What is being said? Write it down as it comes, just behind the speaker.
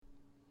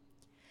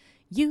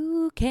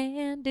You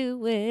can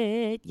do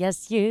it.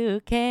 Yes, you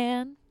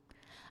can.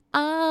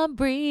 I'm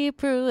Bree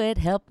Pruitt.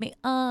 Help me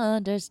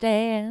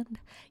understand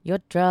your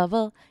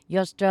trouble,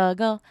 your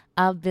struggle.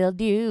 I'll build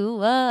you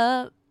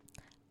up.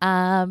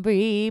 I'm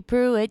Bree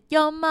Pruitt.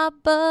 You're my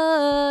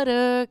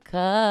buttercup.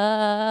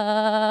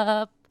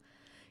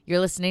 You're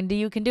listening to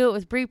You Can Do It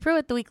with Bree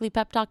Pruitt, the weekly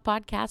pep talk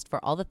podcast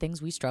for all the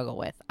things we struggle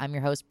with. I'm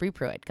your host, Bree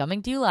Pruitt,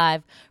 coming to you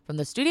live from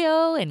the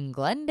studio in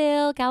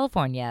Glendale,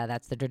 California.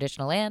 That's the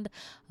traditional land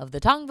of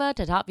the Tongva,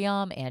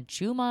 Tatapyam, and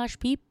Chumash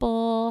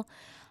people.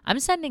 I'm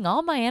sending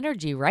all my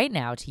energy right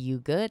now to you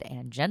good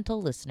and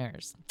gentle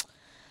listeners.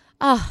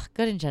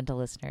 Good and gentle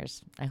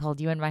listeners. I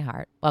hold you in my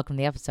heart. Welcome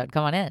to the episode.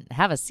 Come on in.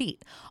 Have a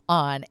seat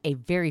on a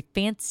very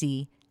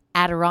fancy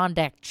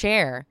Adirondack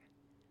chair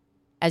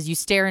as you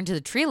stare into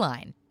the tree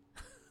line.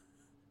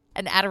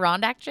 An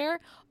Adirondack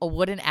chair? A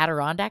wooden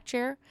Adirondack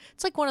chair?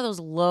 It's like one of those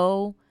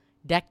low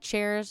deck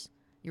chairs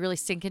you really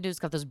sink into. It's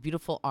got those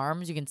beautiful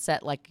arms. You can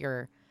set like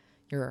your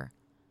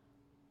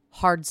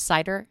hard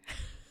cider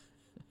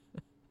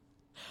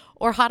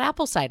or hot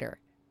apple cider.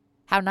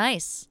 How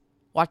nice.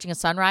 Watching a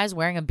sunrise,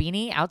 wearing a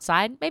beanie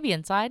outside, maybe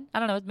inside. I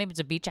don't know. Maybe it's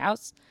a beach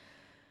house.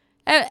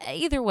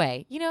 Either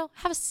way,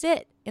 have a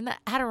sit in the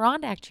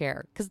Adirondack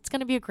chair because it's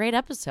going to be a great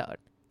episode.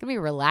 It's going to be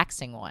a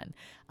relaxing one.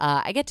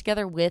 I get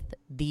together with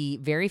the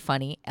very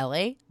funny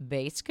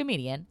LA-based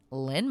comedian,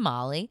 Lynn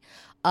Molly.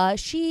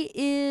 She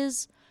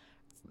is,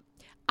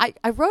 I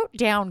wrote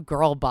down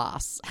girl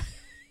boss,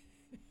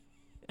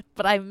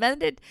 but I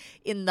meant it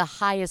in the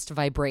highest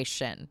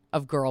vibration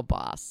of girl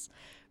boss.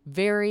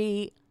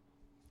 Very,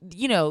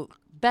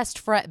 best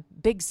friend,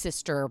 big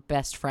sister,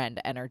 best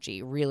friend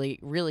energy. Really,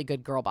 really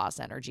good girl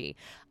boss energy.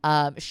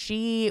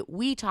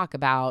 We talk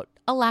about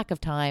a lack of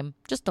time,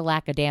 just a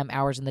lack of damn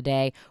hours in the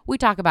day. We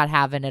talk about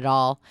having it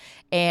all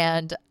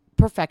and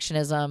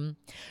perfectionism.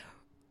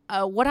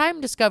 What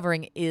I'm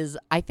discovering is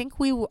I think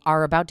we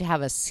are about to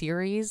have a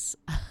series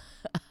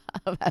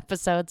of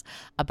episodes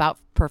about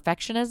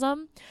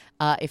perfectionism.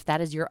 If that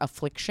is your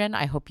affliction,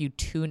 I hope you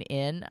tune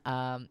in.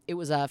 It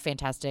was a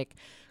fantastic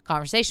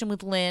conversation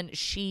with Lynn.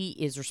 She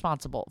is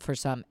responsible for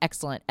some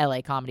excellent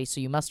LA comedy, so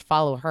you must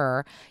follow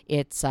her.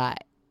 It's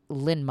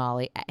Lynn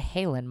Molly.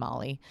 Hey, Lynn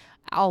Molly.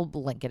 I'll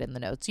link it in the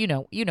notes. You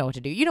know what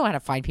to do. You know how to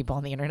find people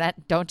on the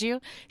internet, don't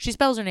you? She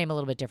spells her name a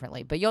little bit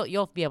differently, but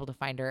you'll be able to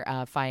find her.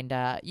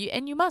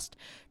 And you must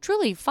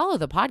truly follow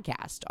the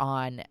podcast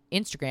on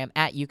Instagram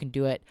at You Can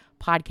Do It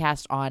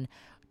Podcast, on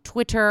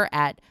Twitter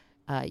at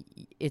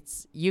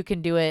it's You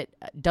Can Do It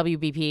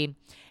WBP,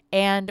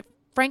 and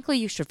frankly,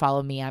 you should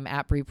follow me. I'm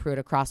at Bree Pruitt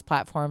across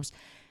platforms.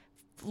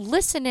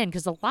 Listen in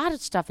because a lot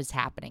of stuff is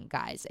happening,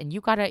 guys, and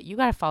you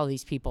gotta follow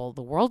these people.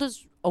 The world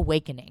is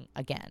awakening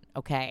again,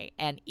 okay?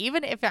 And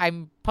even if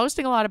I'm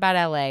posting a lot about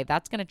LA,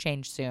 that's gonna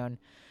change soon.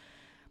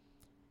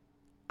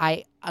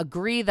 I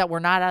agree that we're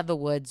not out of the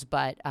woods,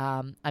 but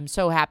I'm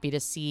so happy to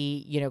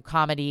see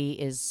comedy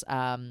is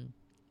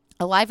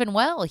alive and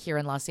well here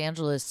in Los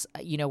Angeles.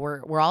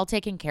 We're all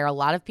taking care. A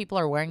lot of people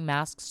are wearing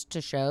masks to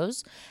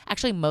shows.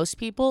 Actually, most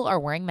people are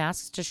wearing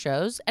masks to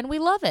shows, and we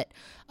love it.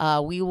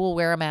 We will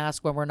wear a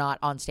mask when we're not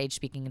on stage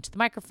speaking into the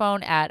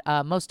microphone at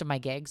most of my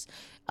gigs.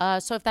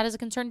 So if that is a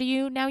concern to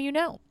you, now you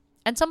know.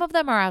 And some of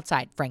them are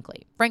outside,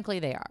 frankly. Frankly,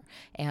 they are.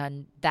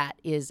 And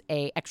that is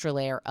a extra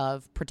layer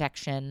of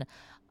protection.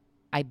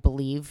 I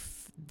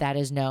believe that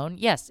is known.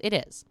 Yes, it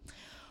is.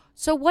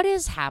 So what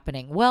is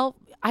happening? Well,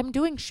 I'm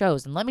doing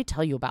shows, and let me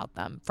tell you about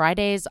them.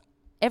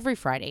 Every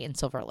Friday in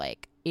Silver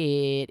Lake,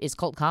 it is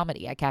Cult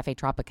Comedy at Cafe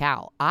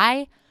Tropical.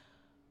 I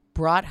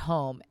brought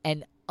home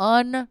an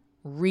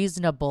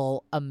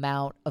unreasonable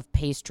amount of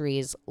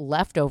pastries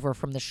left over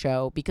from the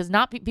show because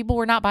people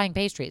were not buying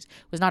pastries.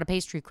 It was not a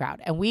pastry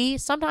crowd. And we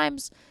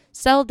sometimes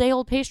sell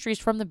day-old pastries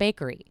from the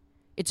bakery.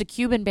 It's a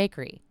Cuban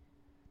bakery.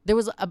 There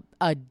was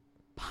a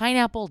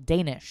pineapple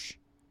Danish.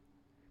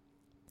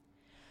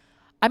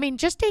 I mean,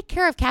 just take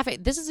care of Cafe.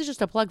 This is just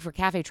a plug for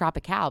Cafe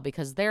Tropical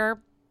because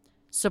they're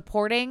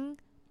supporting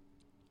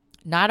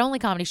not only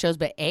comedy shows,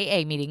 but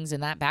AA meetings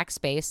in that back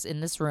space in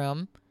this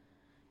room.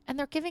 And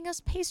they're giving us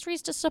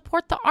pastries to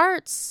support the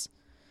arts.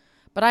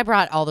 But I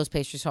brought all those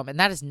pastries home, and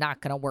that is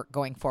not going to work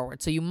going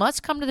forward. So you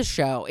must come to the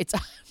show. It's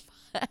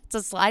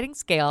a sliding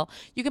scale.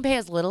 You can pay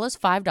as little as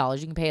 $5.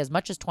 You can pay as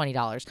much as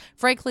 $20.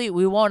 Frankly,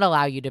 we won't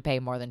allow you to pay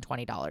more than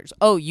 $20.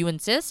 Oh, you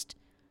insist?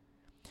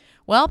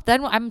 Well,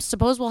 then I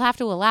suppose we'll have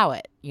to allow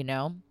it,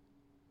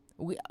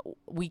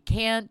 We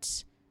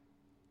can't,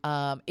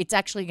 it's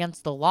actually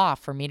against the law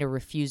for me to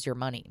refuse your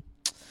money.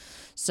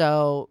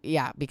 So,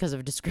 yeah, because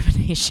of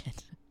discrimination.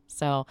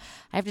 So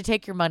I have to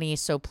take your money.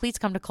 So please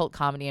come to Cult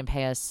Comedy and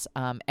pay us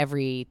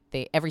every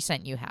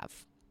cent you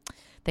have.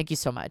 Thank you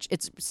so much.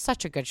 It's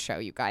such a good show,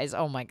 you guys.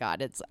 Oh my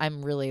God.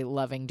 I'm really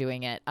loving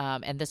doing it.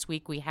 And this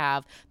week we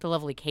have the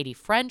lovely Katie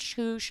French,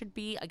 who should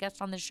be a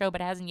guest on the show,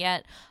 but hasn't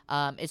yet.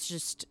 It's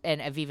just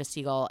and Aviva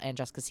Siegel and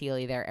Jessica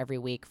Seeley there every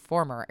week,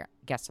 former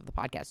guests of the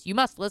podcast. You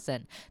must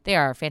listen. They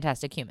are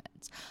fantastic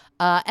humans.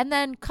 And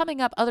then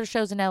coming up, other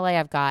shows in LA,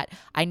 I've got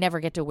I Never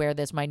Get to Wear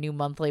This, my new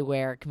monthly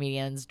where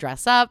comedians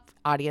dress up,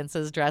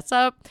 audiences dress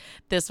up.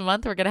 This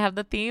month, we're going to have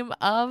the theme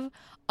of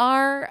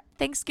our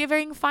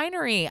Thanksgiving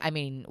finery. I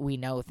mean, we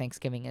know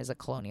Thanksgiving is a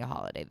colonial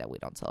holiday that we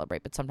don't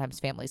celebrate, but sometimes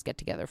families get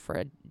together for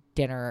a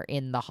dinner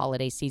in the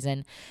holiday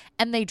season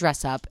and they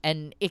dress up,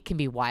 and it can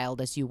be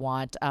wild as you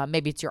want.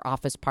 Maybe it's your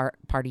office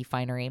party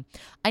finery.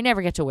 I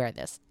Never Get to Wear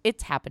This.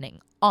 It's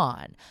happening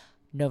on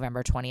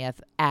November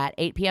 20th at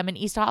 8 p.m. in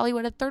East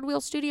Hollywood at Third Wheel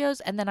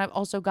Studios. And then I've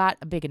also got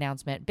a big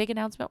announcement.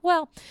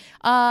 Well,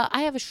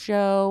 I have a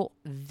show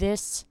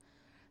this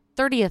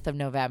 30th of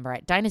November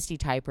at Dynasty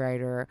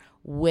Typewriter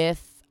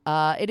with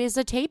it is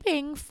a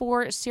taping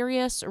for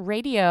Sirius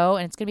Radio,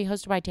 and it's going to be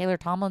hosted by Taylor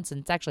Tomlinson.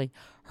 It's actually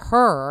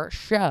her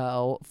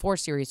show for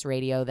Sirius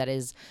Radio that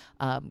is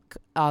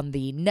on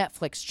the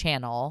Netflix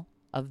channel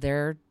of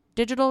their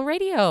digital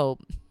radio.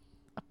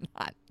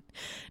 I'm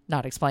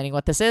not explaining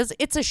what this is.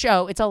 It's a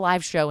show. It's a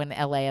live show in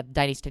LA at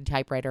Dynasty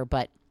Typewriter,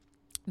 but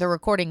the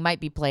recording might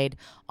be played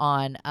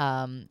on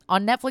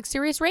Netflix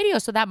Sirius Radio,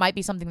 so that might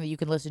be something that you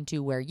can listen to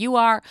where you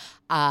are.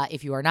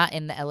 If you are not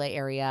in the LA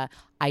area,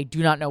 I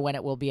do not know when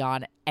it will be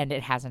on, and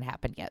it hasn't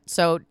happened yet.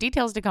 So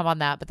details to come on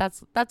that, but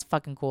that's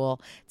fucking cool.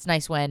 It's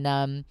nice when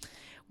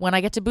I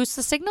get to boost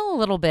the signal a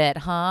little bit,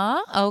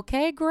 huh?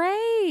 Okay,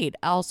 great.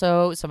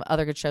 Also, some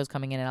other good shows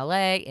coming in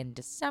LA in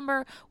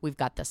December. We've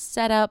got The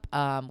Setup,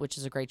 which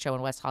is a great show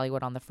in West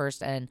Hollywood on the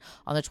 1st, and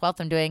on the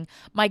 12th, I'm doing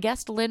my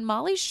guest Lynn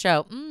Molly's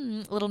show.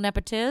 Little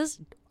nepotiz.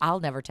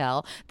 I'll never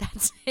tell.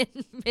 That's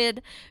in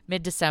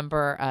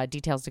mid-December.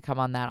 Details to come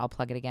on that. I'll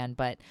plug it again,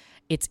 but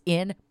it's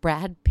in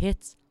Brad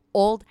Pitt's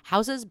old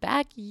house's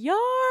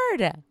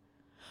backyard.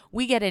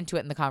 We get into it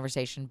in the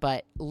conversation,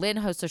 but Lynn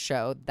hosts a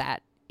show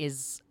that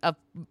is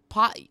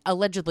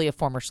allegedly a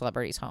former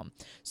celebrity's home.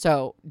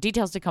 So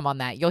details to come on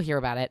that. You'll hear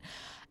about it.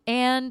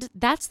 And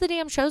that's the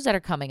damn shows that are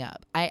coming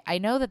up. I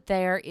know that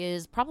there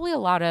is probably a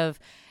lot of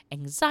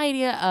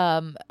anxiety.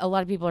 A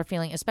lot of people are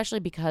feeling, especially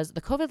because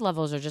the COVID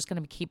levels are just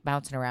going to keep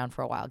bouncing around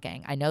for a while,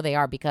 gang. I know they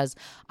are, because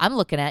I'm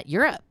looking at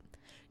Europe.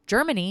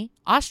 Germany,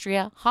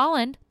 Austria,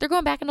 Holland, they're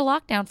going back into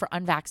lockdown for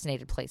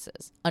unvaccinated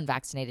places,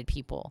 unvaccinated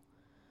people.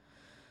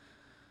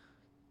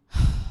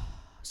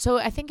 So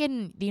I think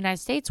in the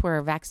United States, where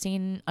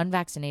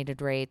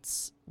unvaccinated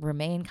rates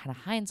remain kind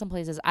of high in some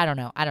places, I don't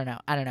know.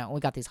 We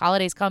got these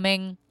holidays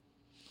coming.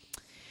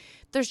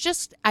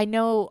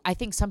 I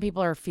think some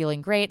people are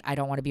feeling great. I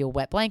don't want to be a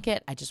wet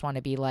blanket. I just want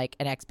to be like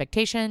an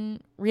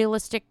expectation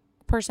realistic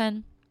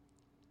person.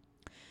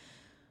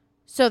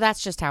 So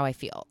that's just how I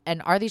feel.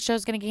 And are these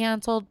shows going to get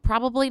canceled?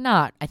 Probably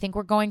not. I think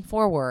we're going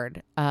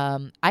forward.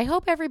 I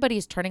hope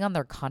everybody's turning on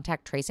their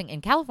contact tracing.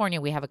 In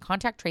California, we have a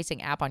contact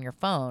tracing app on your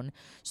phone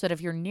so that if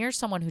you're near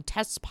someone who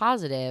tests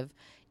positive,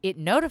 it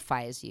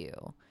notifies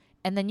you.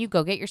 And then you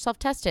go get yourself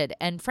tested.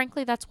 And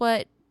frankly, that's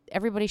what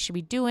everybody should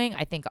be doing.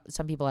 I think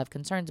some people have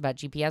concerns about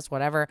GPS,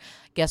 whatever.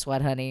 Guess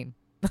what, honey?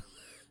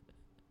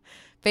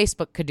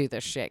 Facebook could do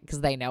this shit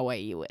because they know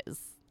what you is.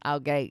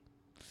 Okay.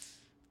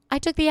 I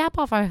took the app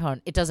off my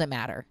phone. It doesn't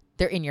matter.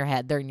 They're in your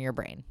head. They're in your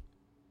brain.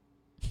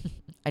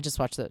 I just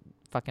watched the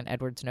fucking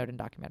Edward Snowden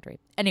documentary.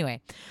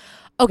 Anyway.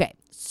 Okay.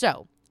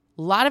 So,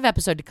 a lot of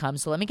episode to come.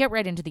 So, let me get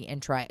right into the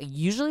intro. I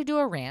usually do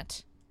a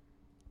rant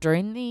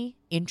during the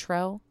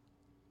intro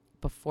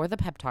before the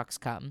pep talks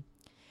come.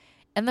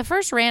 And the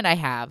first rant I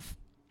have...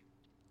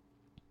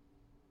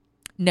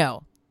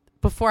 No.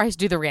 Before I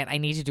do the rant, I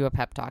need to do a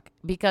pep talk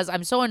because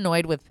I'm so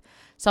annoyed with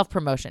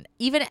self-promotion.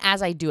 Even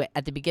as I do it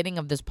at the beginning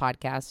of this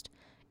podcast...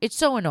 It's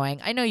so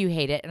annoying. I know you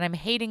hate it, and I'm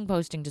hating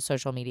posting to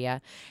social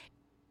media.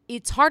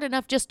 It's hard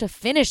enough just to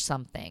finish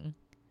something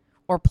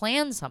or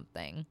plan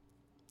something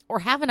or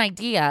have an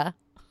idea,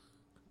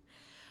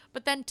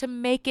 but then to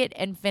make it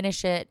and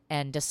finish it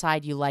and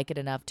decide you like it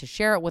enough to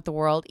share it with the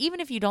world, even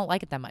if you don't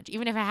like it that much,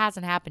 even if it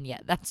hasn't happened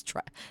yet. That's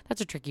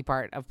a tricky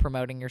part of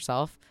promoting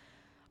yourself.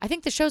 I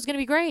think the show's going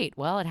to be great.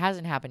 Well, it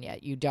hasn't happened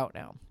yet. You don't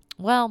know.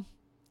 Well,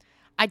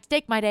 I'd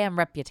stake my damn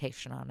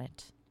reputation on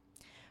it.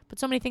 But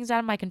so many things out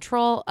of my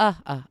control.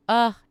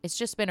 It's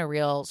just been a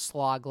real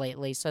slog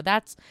lately. So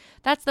that's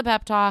the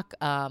pep talk.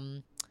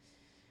 I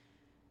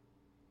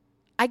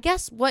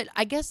guess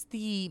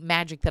the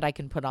magic that I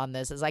can put on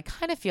this is I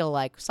kind of feel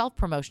like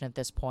self-promotion at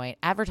this point,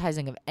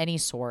 advertising of any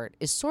sort,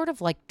 is sort of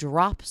like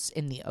drops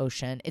in the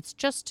ocean. It's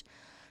just,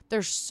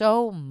 there's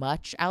so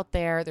much out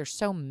there. There's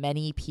so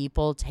many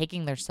people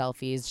taking their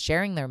selfies,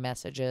 sharing their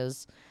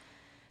messages,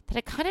 that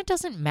it kind of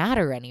doesn't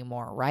matter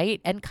anymore, right?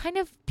 And kind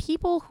of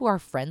people who are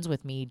friends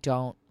with me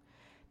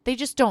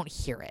just don't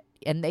hear it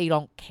and they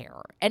don't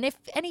care. And if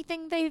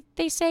anything,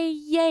 they say,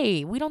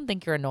 yay, we don't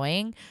think you're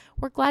annoying.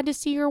 We're glad to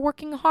see you're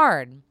working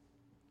hard.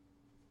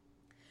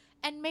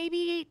 And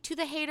maybe to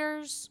the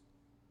haters,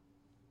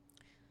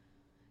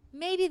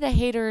 maybe the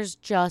haters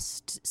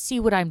just see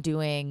what I'm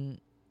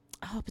doing.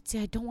 Oh, but see,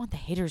 I don't want the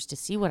haters to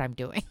see what I'm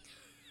doing.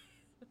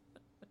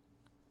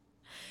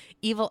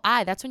 Evil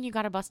eye. That's when you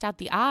got to bust out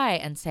the eye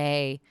and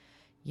say,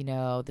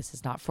 this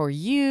is not for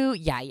you.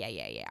 Yeah.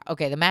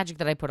 Okay, the magic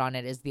that I put on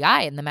it is the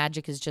eye. And the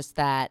magic is just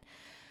that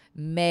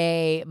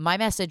may my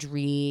message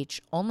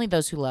reach only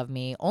those who love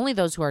me, only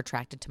those who are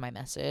attracted to my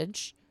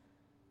message,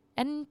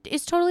 and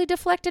is totally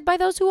deflected by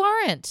those who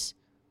aren't.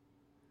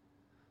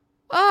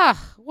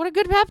 What a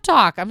good pep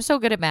talk. I'm so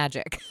good at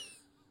magic.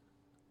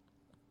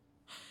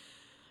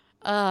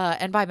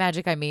 And by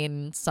magic, I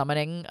mean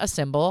summoning a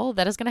symbol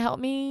that is going to help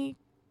me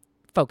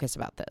focus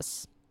about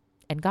this.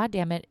 And God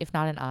damn it, if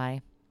not an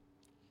eye.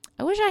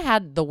 I wish I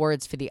had the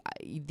words for the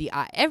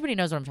eye. Everybody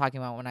knows what I'm talking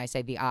about when I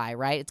say the eye,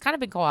 right? It's kind of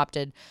been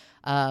co-opted.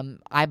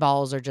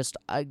 Eyeballs are just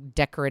a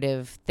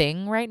decorative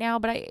thing right now.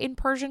 But in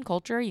Persian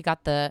culture, you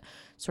got the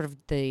sort of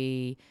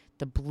the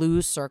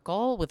blue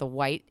circle with a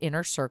white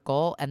inner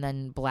circle, and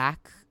then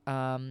black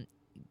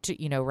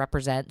to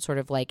represent sort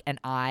of like an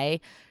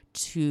eye.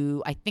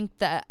 I think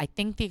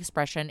the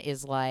expression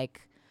is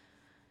like,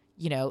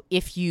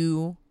 if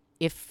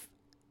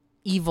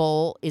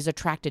evil is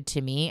attracted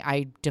to me,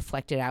 I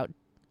deflect it out.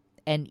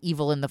 And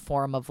evil in the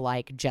form of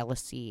like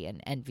jealousy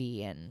and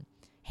envy and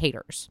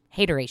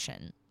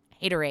hateration,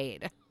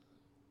 haterade.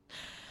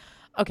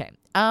 Okay,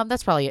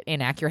 that's probably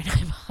inaccurate.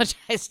 I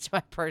apologize to my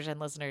Persian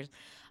listeners.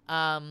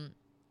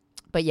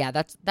 But yeah,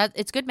 that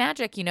it's good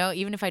magic,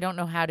 even if I don't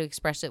know how to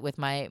express it with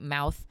my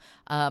mouth,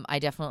 I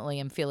definitely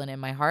am feeling it in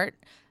my heart.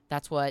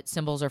 That's what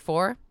symbols are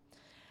for.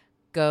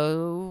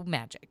 Go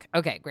magic.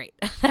 Okay, great.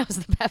 That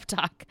was the pep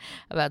talk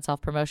about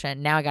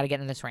self-promotion. Now I got to get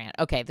in this rant.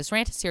 Okay, this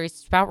rant is serious.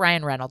 It's about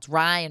Ryan Reynolds.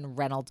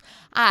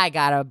 I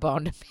got a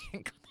bone to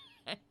pick.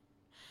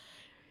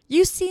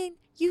 You see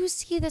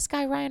this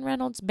guy Ryan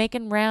Reynolds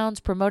making rounds,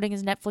 promoting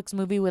his Netflix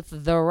movie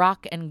with The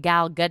Rock and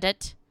Gal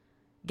Gadot.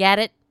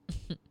 Gal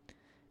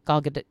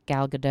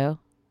Gadot.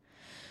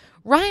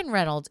 Ryan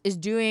Reynolds is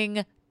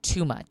doing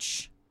too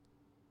much.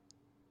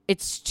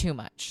 It's too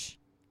much.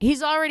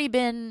 He's already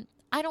been...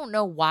 I don't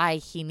know why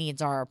he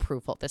needs our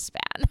approval this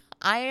bad.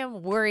 I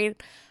am worried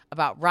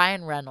about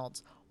Ryan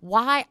Reynolds.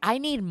 Why? I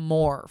need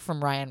more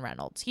from Ryan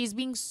Reynolds. He's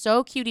being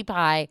so cutie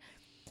pie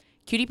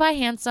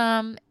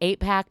handsome,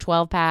 8-pack,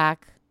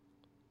 12-pack.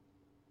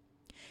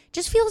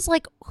 Just feels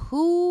like,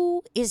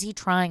 who is he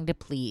trying to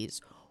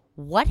please?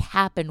 What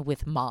happened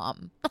with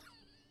mom?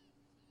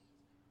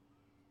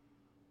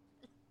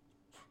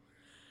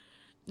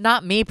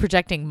 Not me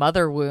projecting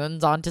mother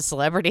wounds onto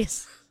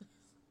celebrities.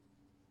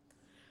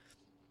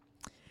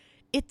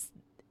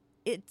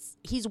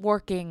 He's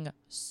working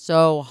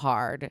so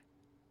hard.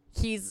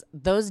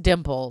 Those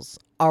dimples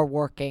are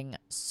working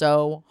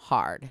so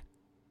hard.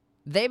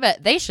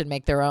 They should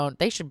make their own.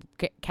 They should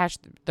cash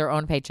their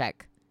own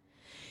paycheck.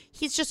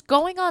 He's just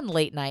going on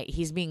late night.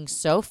 He's being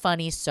so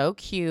funny, so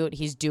cute.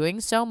 He's doing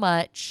so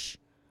much.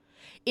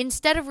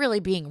 Instead of really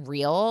being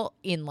real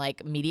in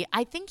like media,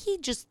 I think he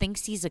just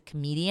thinks he's a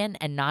comedian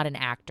and not an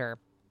actor.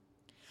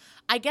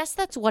 I guess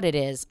that's what it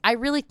is. I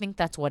really think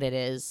that's what it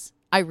is.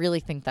 I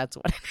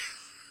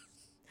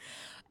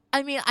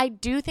mean, I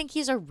think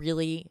he's a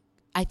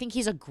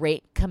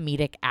great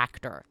comedic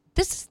actor.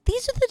 These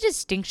are the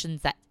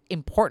distinctions that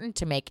important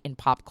to make in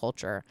pop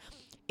culture.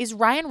 Is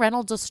Ryan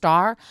Reynolds a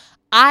star?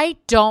 I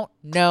don't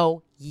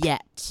know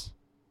yet.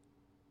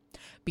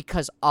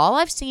 Because all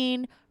I've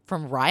seen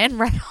from Ryan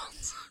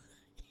Reynolds,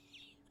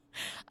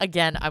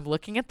 again, I'm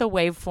looking at the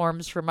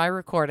waveforms for my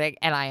recording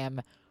and I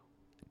am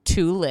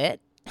too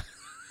lit.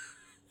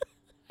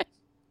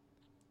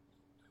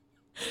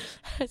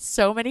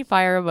 So many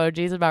fire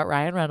emojis about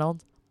Ryan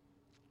Reynolds.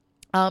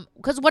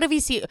 Because what have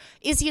we seen?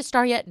 Is he a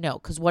star yet? No.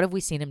 Because what have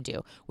we seen him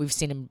do? We've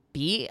seen him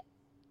be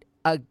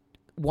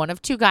one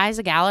of two guys,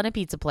 a gal in a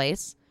pizza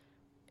place,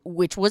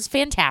 which was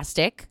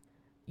fantastic.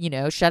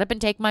 Shut up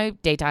and take my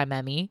daytime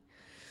Emmy.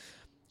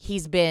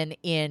 He's been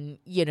in,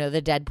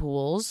 the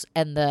Deadpools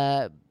and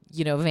the,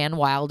 Van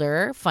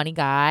Wilder, funny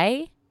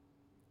guy.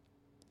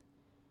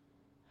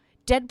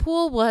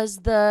 Deadpool was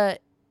the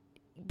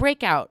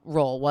breakout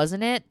role,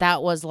 wasn't it?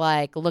 That was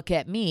like, look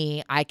at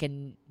me, I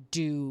can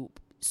do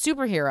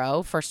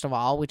superhero, first of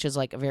all, which is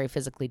like very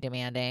physically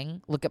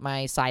demanding. Look at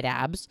my side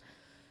abs.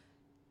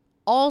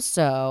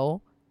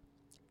 Also,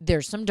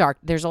 there's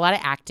a lot of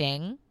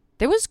acting.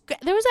 There was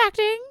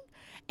acting,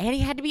 and he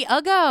had to be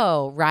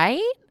Uggo,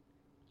 right?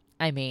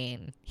 I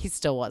mean, he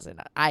still wasn't.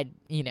 I'd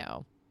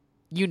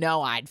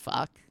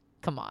fuck.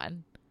 Come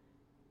on.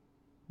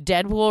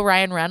 Deadpool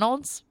Ryan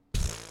Reynolds?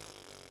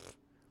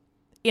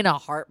 In a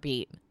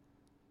heartbeat.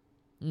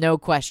 No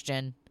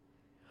question.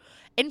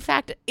 In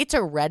fact, it's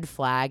a red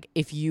flag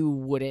if you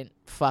wouldn't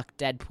fuck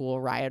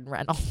Deadpool Ryan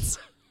Reynolds.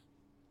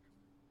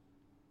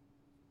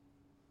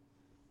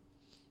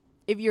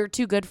 If you're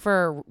too good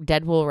for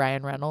Deadpool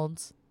Ryan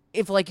Reynolds,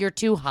 if like you're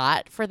too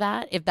hot for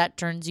that, if that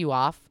turns you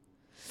off,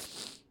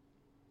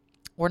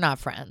 we're not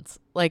friends.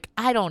 Like,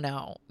 I don't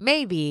know.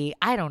 Maybe.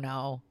 I don't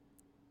know.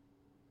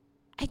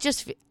 I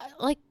just feel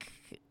like,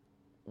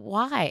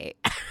 why?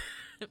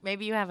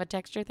 Maybe you have a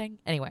texture thing.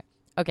 Anyway,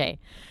 okay,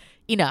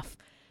 enough.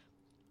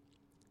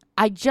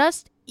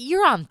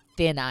 You're on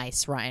thin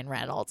ice, Ryan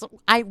Reynolds.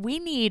 We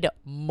need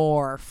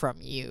more from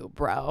you,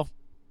 bro.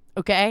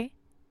 Okay?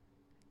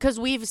 Because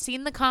we've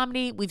seen the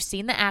comedy, we've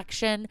seen the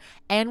action,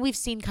 and we've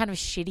seen kind of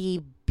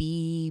shitty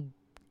B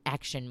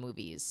action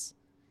movies.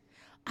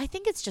 I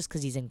think it's just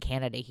because he's in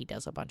Canada, he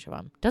does a bunch of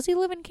them. Does he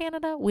live in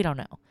Canada? We don't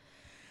know.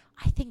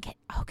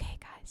 Okay,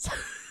 guys.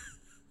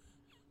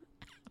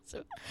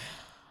 So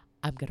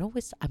I'm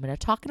gonna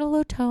talk in a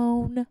low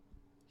tone.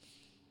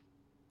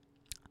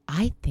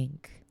 I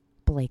think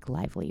Blake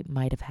Lively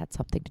might have had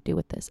something to do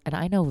with this. And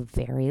I know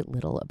very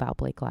little about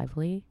Blake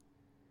Lively.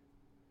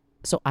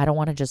 So I don't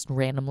want to just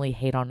randomly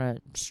hate on a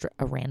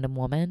random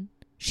woman.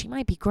 She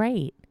might be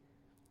great.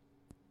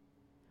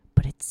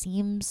 But it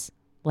seems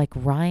like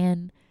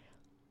Ryan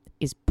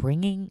is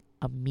bringing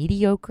a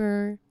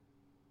mediocre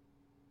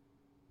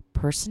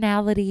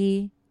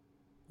personality,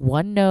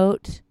 one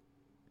note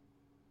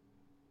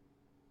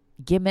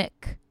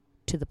gimmick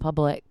to the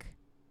public.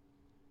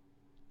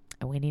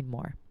 And we need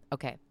more.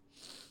 Okay.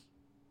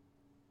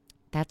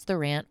 That's the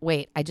rant.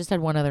 Wait, I just had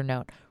one other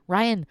note.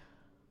 Ryan,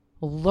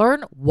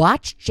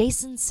 watch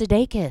Jason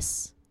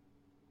Sudeikis.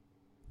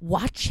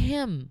 Watch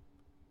him.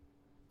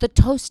 The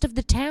toast of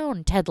the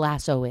town, Ted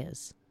Lasso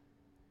is.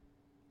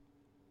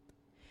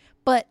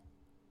 But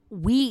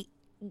we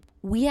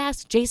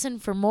asked Jason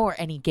for more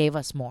and he gave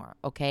us more,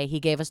 okay? He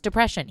gave us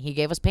depression. He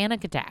gave us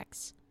panic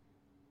attacks.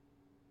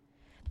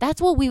 That's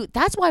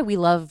why we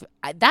love,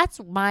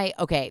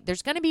 okay,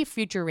 there's going to be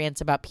future rants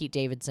about Pete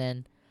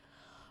Davidson.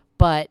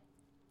 But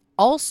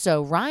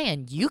also,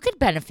 Ryan, you could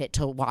benefit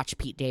to watch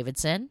Pete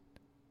Davidson.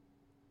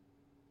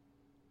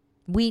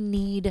 We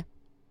need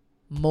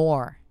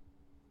more.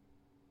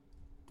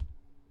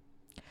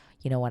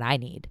 You know what I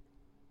need?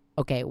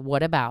 Okay,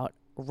 what about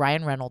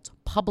Ryan Reynolds'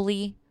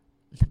 public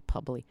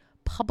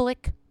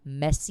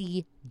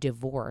messy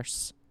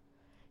divorce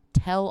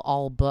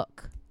tell-all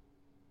book?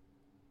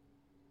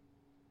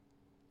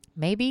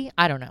 Maybe?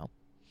 I don't know.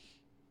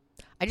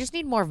 I just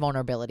need more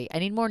vulnerability. I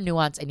need more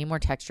nuance. I need more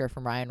texture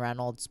from Ryan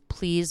Reynolds.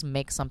 Please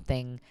make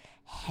something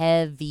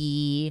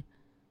heavy.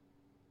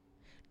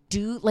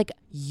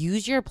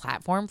 Use your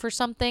platform for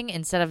something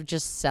instead of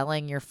just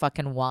selling your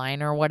fucking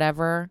wine or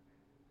whatever.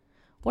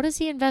 What does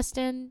he invest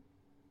in?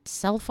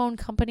 Cell phone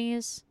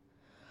companies?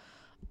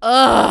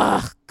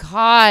 Ugh,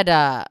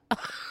 God.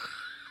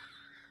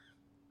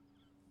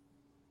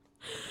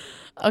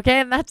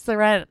 Okay, and that's the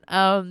rant.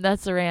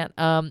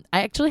 I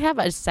actually have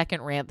a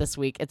second rant this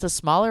week. It's a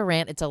smaller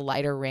rant. It's a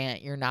lighter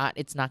rant.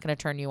 It's not going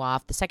to turn you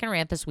off. The second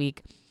rant this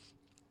week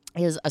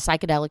is a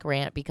psychedelic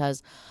rant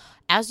because,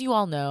 as you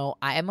all know,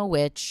 I am a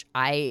witch.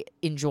 I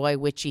enjoy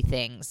witchy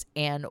things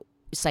and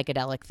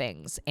psychedelic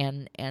things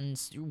and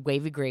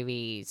wavy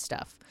gravy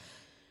stuff.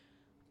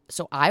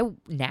 So I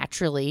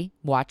naturally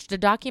watched a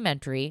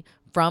documentary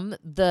from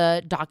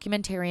the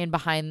documentarian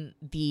behind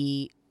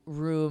the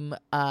room.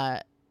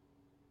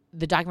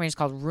 The documentary is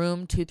called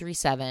Room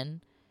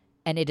 237,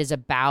 and it is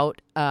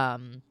about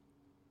the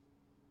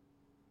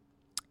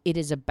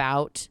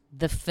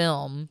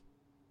film.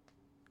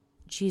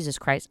 Jesus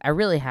Christ, I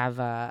really have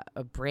a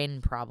brain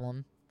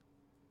problem.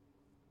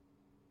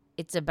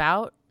 It's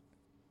about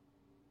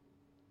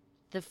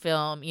the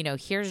film,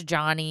 here's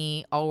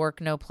Johnny, all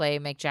work, no play,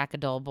 make Jack a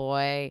dull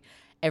boy.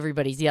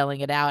 Everybody's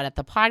yelling it out at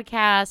the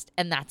podcast,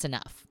 and that's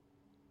enough.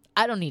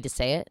 I don't need to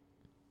say it.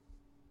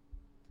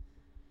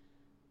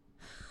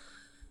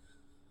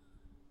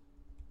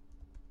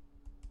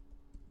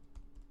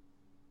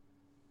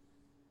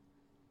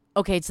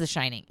 Okay, it's The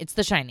Shining. It's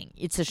The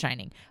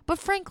Shining. But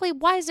frankly,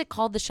 why is it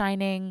called The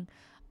Shining?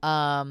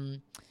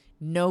 Nobody,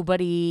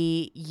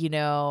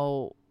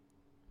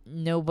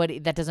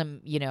 that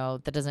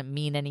doesn't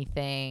mean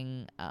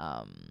anything.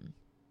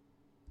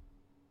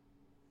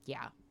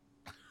 Yeah.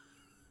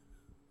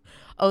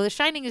 Oh, The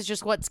Shining is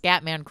just what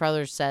Scatman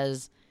Crothers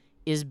says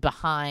is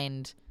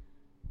behind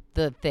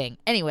the thing.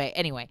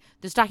 Anyway,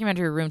 this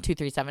documentary Room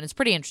 237, it's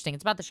pretty interesting.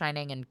 It's about The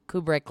Shining and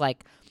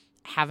Kubrick,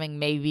 having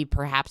maybe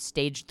perhaps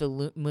staged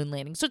the moon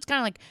landing. So it's kind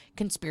of like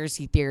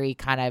conspiracy theory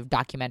kind of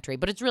documentary,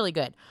 but it's really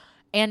good.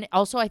 And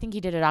also I think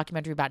he did a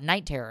documentary about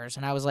night terrors.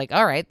 And I was like,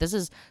 all right,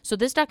 this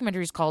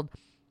documentary is called,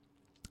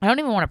 I don't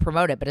even want to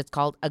promote it, but it's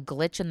called A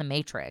Glitch in the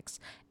Matrix.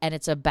 And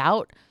it's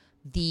about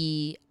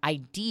the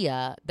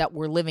idea that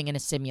we're living in a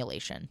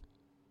simulation.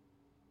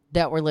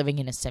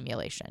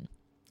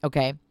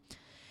 Okay.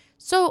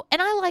 So,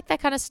 and I like that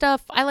kind of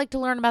stuff. I like to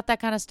learn about that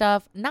kind of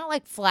stuff. Not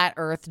like flat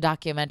earth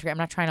documentary. I'm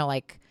not trying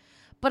to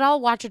but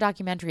I'll watch a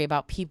documentary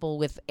about people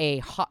with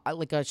a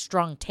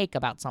strong take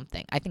about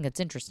something. I think it's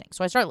interesting.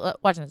 So I started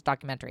watching this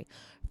documentary.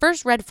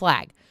 First red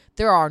flag.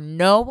 There are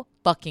no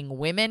fucking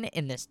women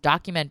in this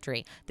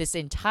documentary. This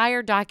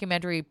entire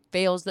documentary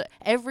fails.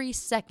 Every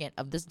second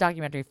of this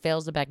documentary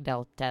fails the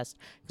Bechdel test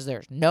because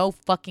there's no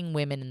fucking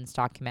women in this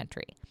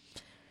documentary.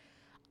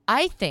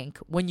 I think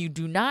when you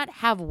do not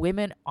have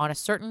women on a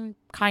certain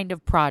kind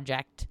of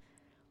project,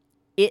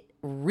 it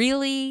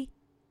really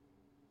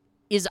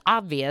is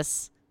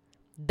obvious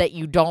that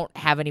you don't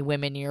have any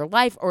women in your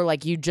life, or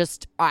like you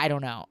just, I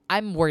don't know.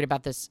 I'm worried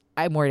about this.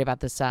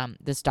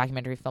 This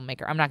documentary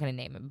filmmaker. I'm not going to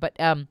name him, but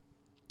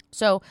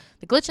so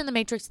the Glitch in the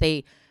Matrix,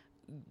 they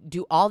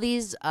do all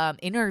these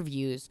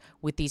interviews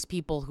with these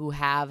people who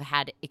have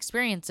had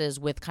experiences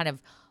with kind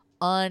of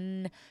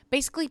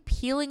basically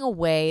peeling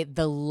away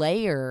the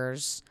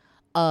layers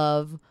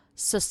of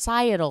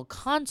societal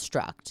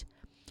construct.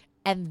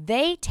 And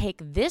they take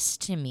this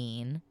to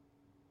mean,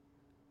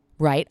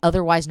 right,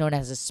 otherwise known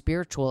as a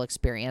spiritual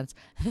experience,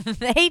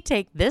 they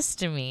take this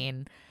to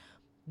mean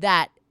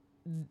that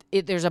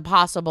there's a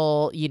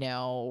possible,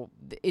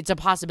 it's a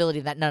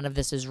possibility that none of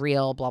this is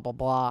real, blah, blah,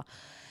 blah.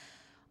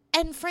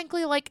 And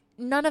frankly, like,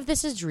 none of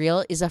this is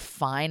real is a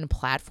fine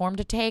platform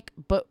to take.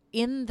 But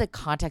in the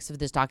context of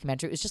this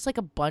documentary, it was just like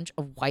a bunch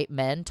of white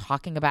men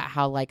talking about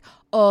how, like,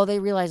 oh, they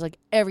realize like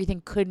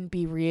everything couldn't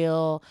be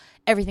real.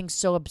 Everything's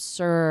so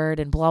absurd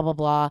and blah, blah,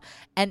 blah.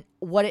 And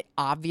what it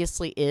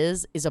obviously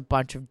is a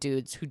bunch of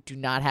dudes who do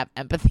not have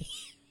empathy.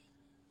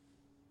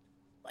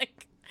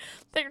 Like,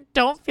 they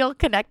don't feel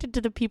connected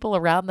to the people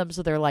around them.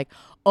 So they're like,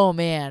 oh,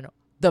 man,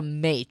 the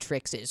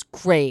Matrix is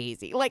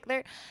crazy. Like,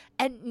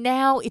 and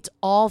now it's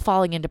all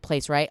falling into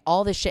place, right?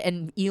 All this shit.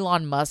 And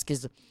Elon Musk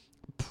is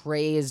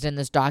praised in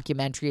this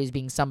documentary as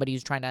being somebody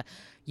who's trying to,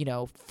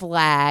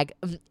 flag.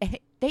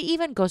 They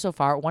even go so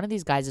far. One of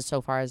these guys is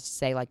so far as to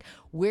say, like,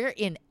 we're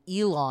in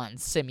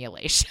Elon's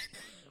simulation.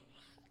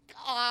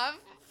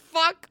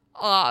 Fuck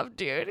off,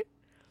 dude.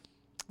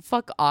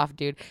 Fuck off,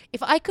 dude.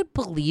 If I could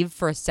believe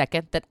for a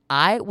second that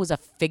I was a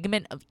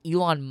figment of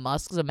Elon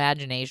Musk's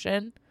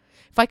imagination,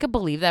 if I could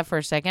believe that for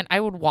a second, I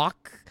would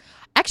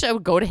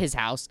go to his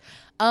house.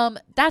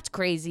 That's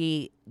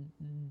crazy.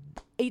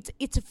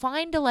 It's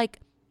fine to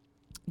like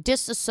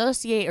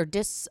disassociate or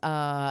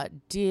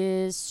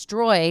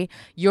destroy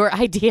your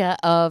idea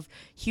of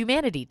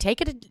humanity. Take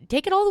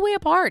it all the way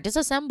apart,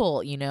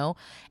 disassemble,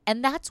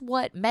 and that's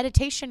what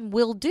meditation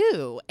will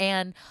do.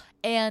 And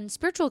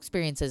spiritual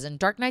experiences and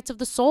dark nights of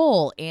the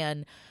soul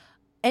and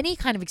any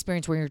kind of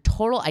experience where your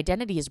total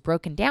identity is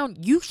broken down,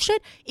 you should,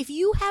 if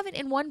you haven't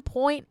in one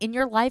point in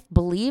your life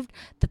believed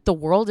that the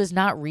world is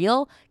not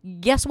real,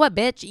 guess what,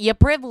 bitch? You're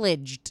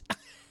privileged.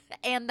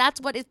 And that's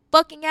what is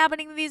fucking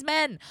happening to these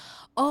men.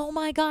 Oh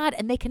my God.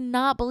 And they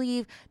cannot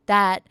believe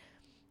that.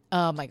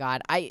 Oh my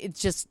God. It's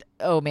just,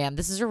 oh man,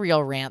 this is a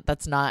real rant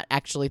that's not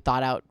actually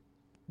thought out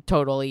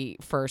totally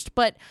first.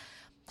 But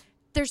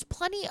there's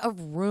plenty of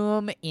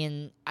room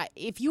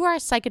if you are a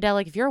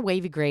psychedelic, if you're a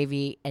wavy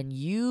gravy and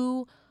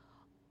you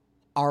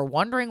are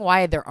wondering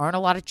why there aren't a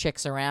lot of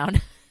chicks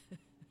around,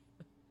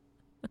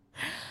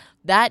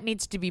 that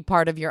needs to be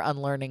part of your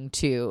unlearning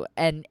too.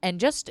 And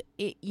just,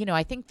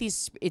 I think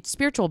it's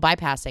spiritual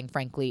bypassing,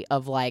 frankly,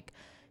 of like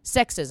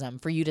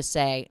sexism for you to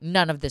say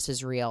none of this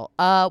is real.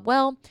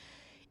 Well,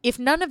 if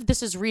none of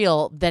this is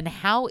real, then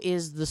how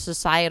is the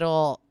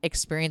societal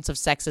experience of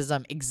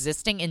sexism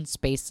existing in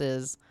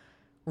spaces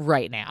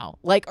right now?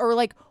 Like,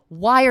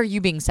 why are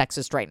you being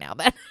sexist right now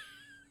then?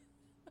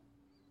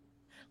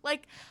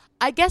 Like,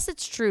 I guess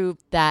it's true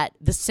that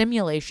the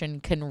simulation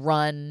can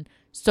run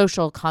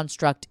social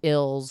construct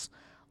ills,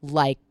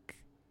 like,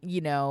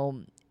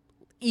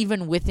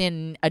 even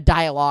within a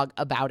dialogue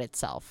about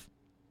itself.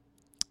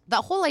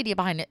 The whole idea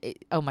behind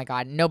it, oh my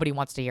God, nobody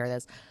wants to hear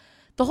this.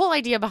 The whole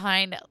idea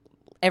behind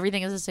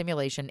everything is a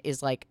simulation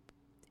is like,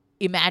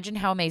 imagine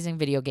how amazing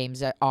video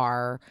games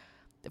are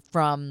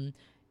from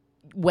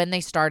when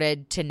they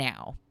started to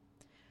now.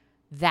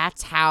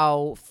 That's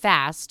how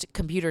fast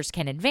computers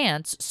can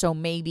advance. So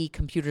maybe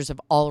computers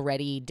have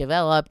already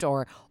developed,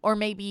 or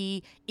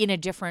maybe in a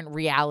different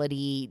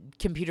reality,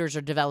 computers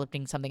are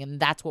developing something and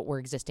that's what we're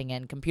existing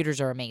in.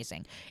 Computers are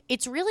amazing.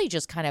 It's really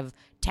just kind of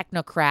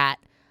technocrat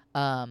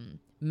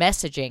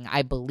messaging,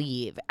 I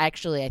believe.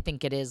 Actually, I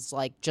think it is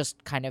like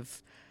just kind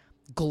of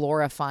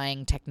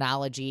glorifying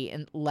technology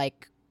and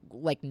like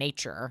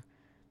nature.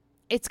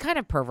 It's kind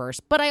of perverse,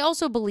 but I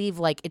also believe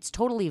like it's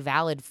totally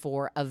valid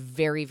for a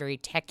very, very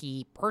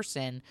techie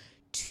person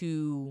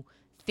to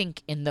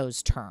think in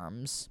those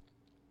terms.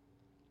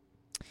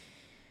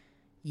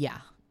 Yeah.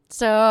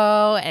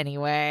 So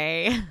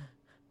anyway,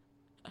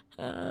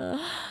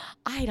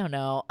 I don't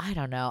know.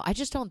 I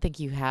just don't think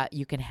you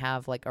can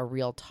have like a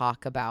real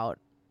talk about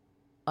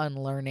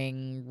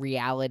unlearning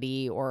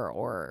reality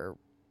or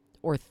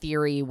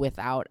theory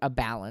without a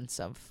balance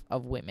of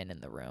women in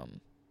the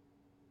room.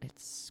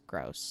 It's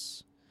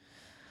gross.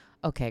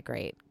 Okay,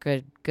 great.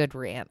 Good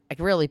rant. I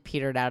really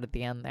petered out at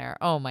the end there.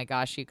 Oh my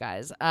gosh, you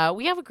guys.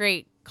 We have a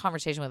great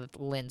conversation with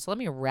Lynn, so let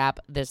me wrap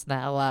this the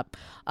hell up.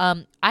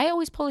 I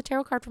always pull a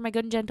tarot card for my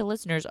good and gentle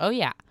listeners. Oh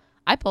yeah,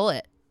 I pull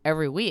it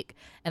every week.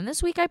 And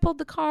this week I pulled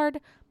the card,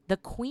 the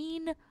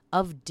Queen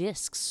of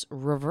Discs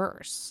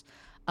reverse.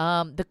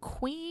 The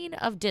Queen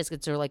of Discs.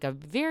 It's like a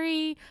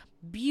very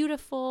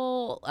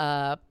beautiful,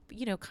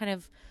 kind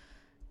of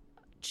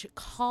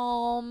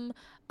calm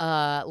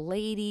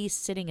lady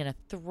sitting in a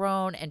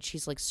throne, and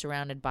she's like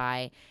surrounded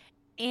by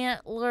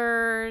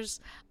antlers.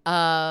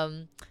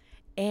 And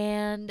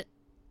I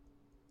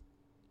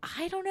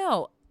don't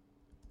know.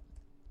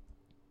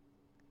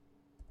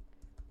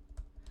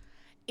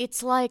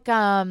 it's like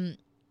and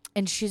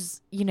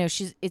she's,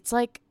 it's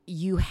like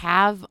you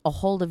have a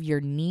hold of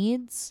your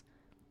needs,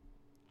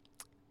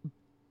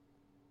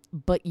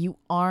 but you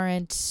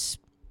aren't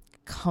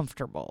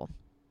comfortable.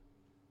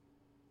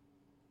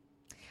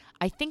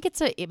 I think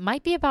it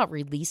might be about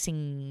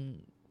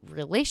releasing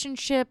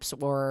relationships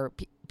or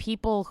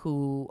people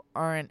who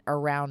aren't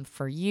around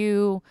for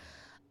you.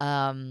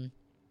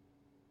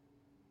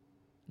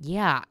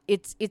 Yeah,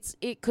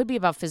 it could be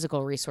about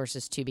physical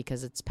resources too,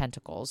 because it's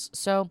pentacles.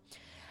 So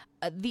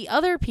the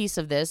other piece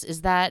of this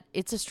is that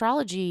it's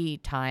astrology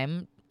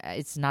time.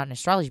 It's not an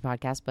astrology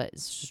podcast, but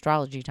it's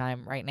astrology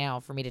time right now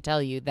for me to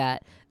tell you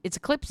that it's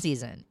eclipse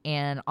season.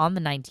 And on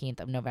the 19th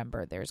of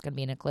November, there's going to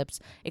be an eclipse,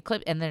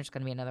 and there's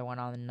going to be another one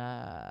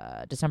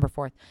on December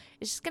 4th.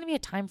 It's just going to be a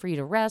time for you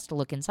to rest, to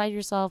look inside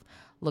yourself,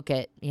 look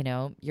at,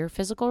 your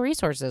physical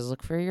resources,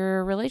 look for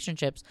your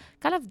relationships,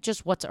 kind of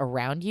just what's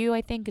around you,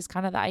 I think is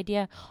kind of the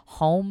idea.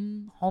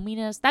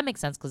 Hominess. That makes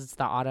sense because it's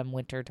the autumn,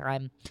 winter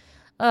time.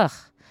 Ugh.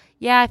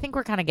 Yeah, I think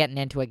we're kind of getting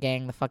into it,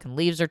 gang. The fucking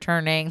leaves are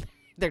turning.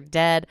 They're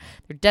dead.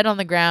 They're dead on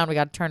the ground. We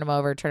got to turn them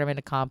over, turn them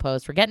into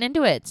compost. We're getting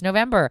into it. It's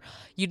November.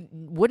 You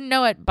wouldn't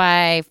know it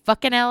by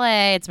fucking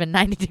LA. It's been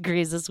 90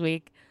 degrees this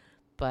week,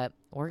 but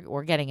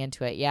we're getting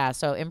into it. Yeah.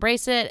 So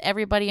embrace it.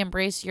 Everybody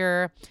embrace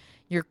your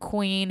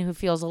queen who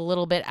feels a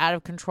little bit out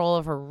of control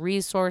of her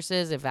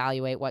resources.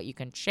 Evaluate what you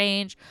can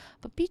change,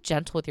 but be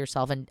gentle with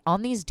yourself. And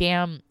on these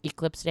damn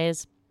eclipse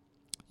days,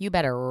 you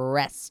better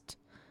rest.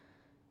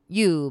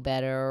 You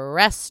better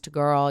rest,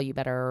 girl. You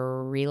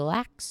better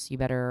relax. You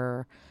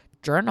better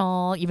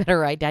journal. You better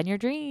write down your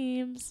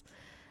dreams.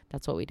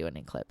 That's what we do in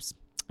eclipse.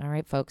 All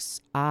right,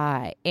 folks,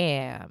 I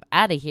am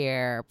out of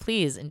here.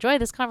 Please enjoy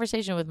this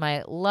conversation with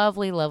my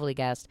lovely, lovely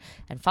guest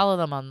and follow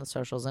them on the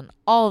socials and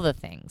all the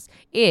things.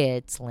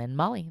 It's Lynn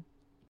Molly.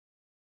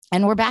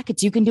 And we're back.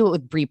 It's You Can Do It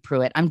with Bree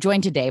Pruitt. I'm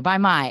joined today by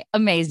my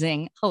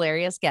amazing,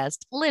 hilarious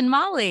guest, Lynn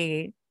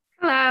Molly.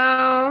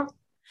 Hello.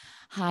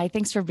 Hi,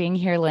 thanks for being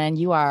here, Lynn.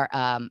 You are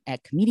a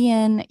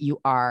comedian. You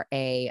are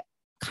a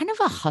kind of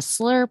a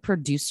hustler,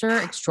 producer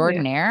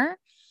extraordinaire,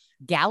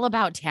 gal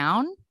about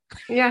town.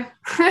 Yeah,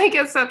 I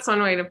guess that's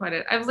one way to put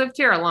it. I've lived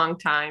here a long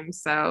time,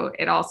 so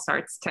it all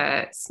starts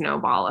to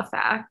snowball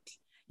effect.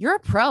 You're a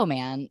pro,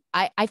 man.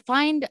 I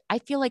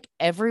feel like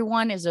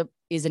everyone is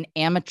an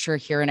amateur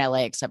here in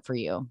LA except for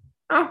you.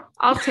 Oh,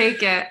 I'll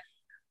take it.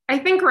 I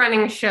think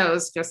running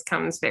shows just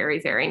comes very,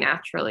 very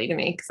naturally to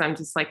me because I'm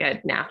just like a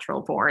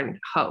natural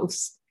born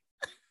host.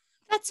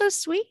 That's so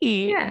sweet.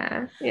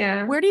 Yeah.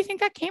 Yeah. Where do you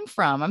think that came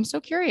from? I'm so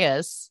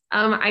curious.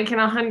 I can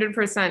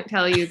 100%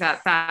 tell you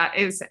that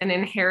is an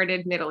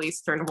inherited Middle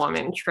Eastern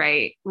woman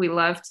trait. We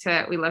love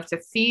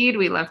to feed,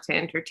 we love to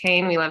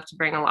entertain, we love to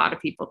bring a lot of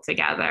people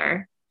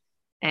together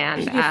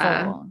and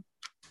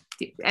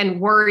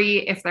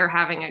worry if they're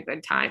having a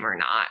good time or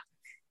not.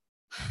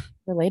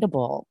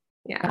 Relatable.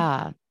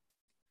 Yeah.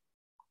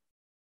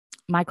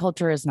 My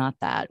culture is not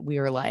that. We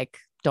are like,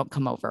 don't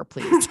come over,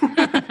 please.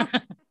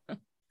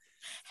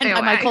 And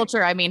by my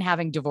culture, I mean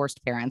having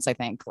divorced parents, I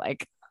think.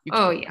 Like,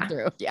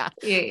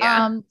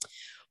 Yeah.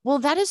 Well,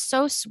 that is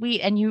so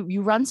sweet. And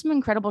you run some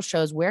incredible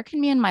shows. Where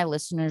can me and my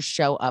listeners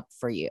show up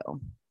for you?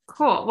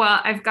 Cool. Well,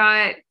 I've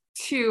got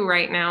 2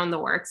 right now in the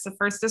works. The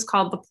first is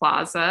called The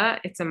Plaza.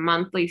 It's a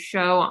monthly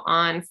show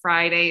on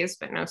Fridays,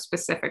 but no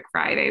specific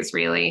Fridays,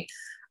 really.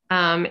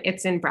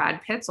 It's in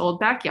Brad Pitt's old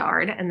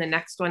backyard. And the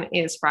next one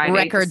is Friday.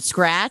 Record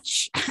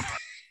scratch.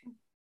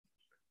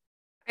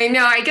 I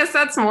know. I guess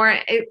that's more.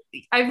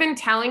 I've been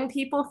telling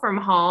people from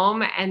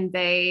home and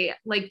they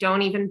like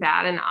don't even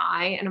bat an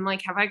eye. And I'm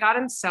like, have I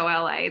gotten so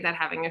LA that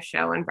having a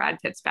show in Brad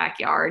Pitt's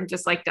backyard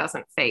just like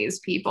doesn't faze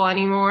people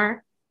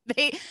anymore?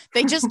 They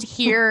just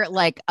hear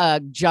like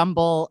a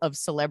jumble of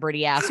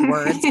celebrity ass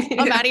words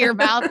come out of your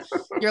mouth.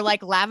 You're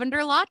like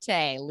lavender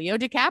latte, Leo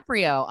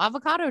DiCaprio,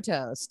 avocado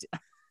toast.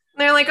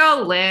 They're like,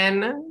 oh,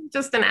 Lynn,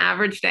 just an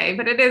average day,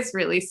 but it is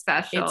really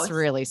special. It's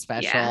really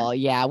special.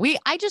 Yeah.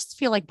 I just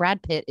feel like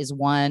Brad Pitt is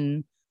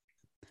one.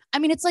 I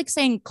mean, it's like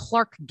saying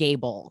Clark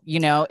Gable,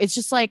 it's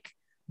just like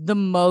the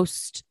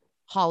most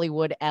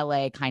Hollywood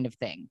LA kind of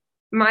thing.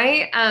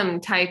 My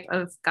type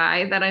of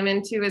guy that I'm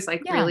into is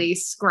like really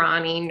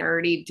scrawny,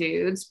 nerdy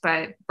dudes,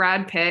 but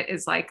Brad Pitt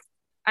is like,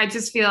 I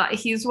just feel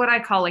he's what I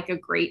call like a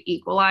great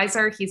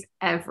equalizer. He's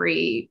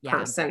every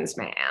person's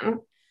man.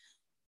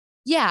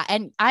 Yeah.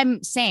 And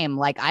I'm same.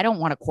 Like, I don't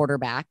want a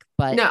quarterback,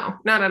 but no,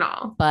 not at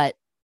all. But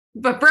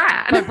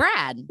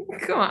Brad,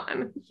 come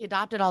on. He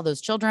adopted all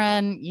those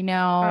children,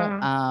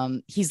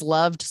 he's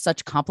loved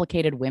such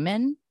complicated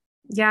women.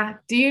 Yeah.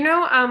 Do you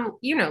know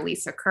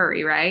Lisa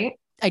Curry, right?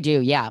 I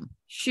do. Yeah.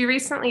 She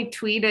recently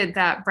tweeted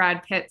that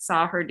Brad Pitt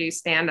saw her do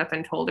stand-up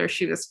and told her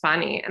she was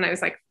funny. And I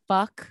was like,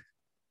 fuck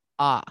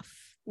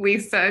off.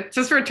 Lisa,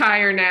 just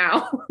retire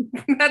now.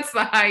 That's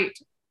the height.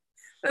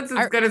 That's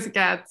as good as it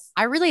gets.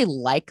 I really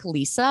like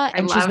Lisa,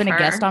 and she's been a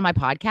guest on my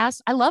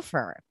podcast. I love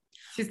her.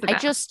 She's the best. I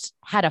just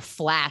had a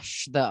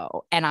flash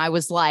though, and I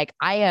was like,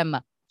 I am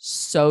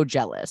so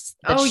jealous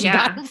that she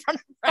got in front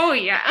of her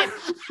and,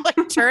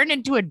 like turned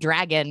into a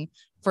dragon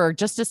for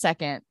just a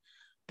second,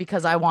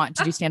 because I want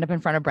to do stand up in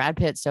front of Brad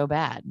Pitt so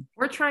bad.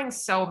 We're trying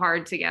so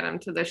hard to get him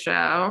to the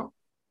show.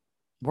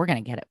 We're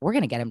going to get it. We're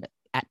going to get him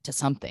to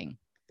something.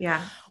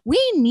 Yeah. We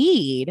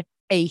need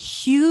a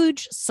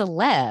huge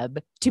celeb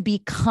to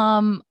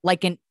become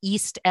like an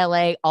East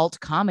LA alt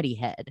comedy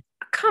head.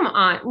 Come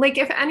on. Like,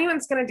 if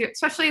anyone's going to do it,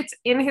 especially it's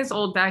in his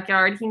old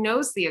backyard, he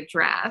knows the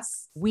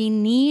address. We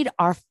need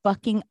our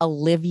fucking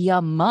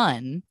Olivia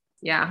Munn.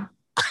 Yeah.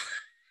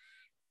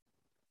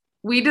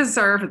 We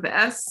deserve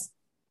this.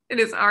 It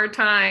is our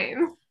time.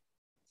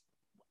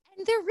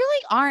 And there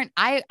really aren't.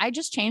 I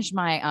just changed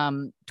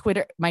my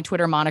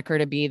Twitter moniker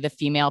to be the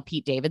female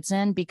Pete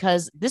Davidson,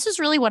 because this is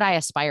really what I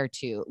aspire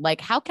to. Like,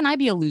 how can I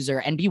be a loser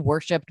and be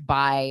worshipped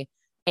by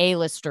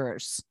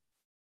A-listers?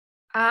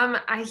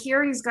 I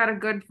hear he's got a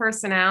good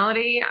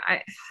personality.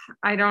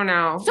 I don't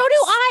know. So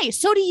do I.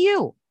 So do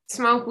you.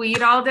 Smoke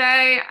weed all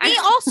day. Me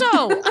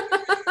also.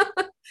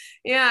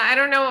 Yeah, I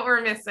don't know what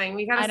we're missing.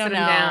 We got to sit him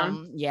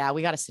down. Yeah,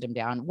 we got to sit him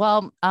down.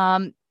 Well,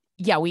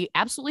 yeah, we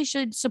absolutely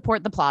should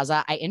support the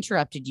Plaza. I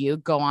interrupted you.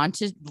 Go on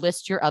to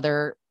list your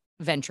other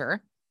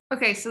venture.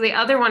 Okay, so the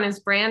other one is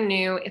brand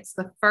new. It's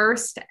the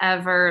first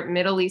ever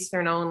Middle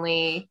Eastern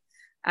only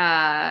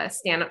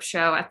stand-up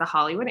show at the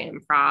Hollywood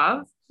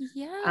Improv.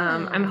 Yeah.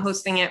 I'm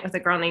hosting it with a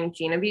girl named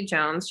Gina B.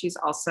 Jones. She's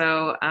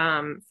also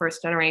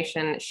first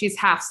generation. She's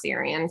half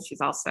Syrian.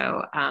 She's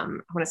also, I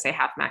want to say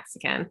half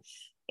Mexican.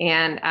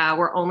 And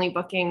we're only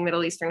booking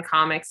Middle Eastern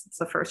comics. It's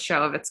the first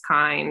show of its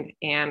kind.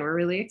 And we're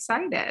really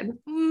excited.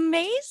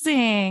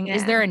 Amazing. Yeah.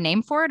 Is there a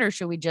name for it, or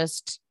should we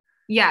just...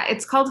 Yeah,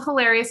 it's called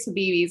Hilarious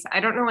Habibis.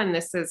 I don't know when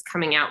this is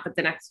coming out, but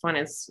the next one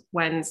is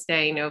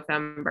Wednesday,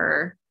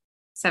 November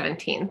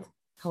 17th.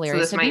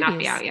 Hilarious So this might not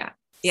be out yet.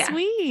 Yeah.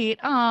 Sweet.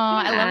 Oh,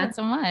 yeah. I love it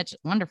so much.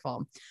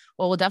 Wonderful.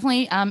 Well, we'll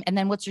definitely, and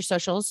then what's your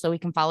socials so we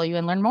can follow you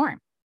and learn more?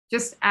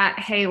 Just at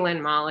Hey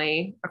Lynn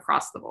Molly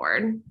across the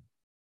board,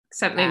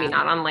 except maybe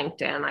not on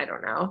LinkedIn. I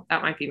don't know.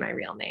 That might be my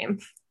real name.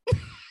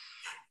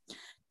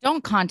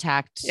 Don't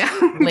contact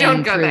Lynn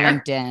don't go through there.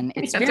 LinkedIn.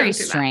 It's very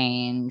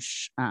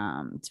strange.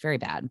 It's very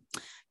bad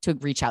to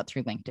reach out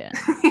through LinkedIn.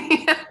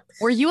 Yeah.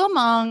 Were you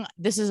among,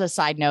 this is a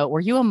side note, were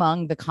you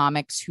among the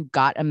comics who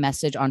got a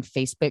message on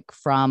Facebook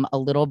from a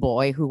little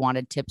boy who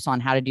wanted tips on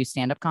how to do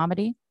stand-up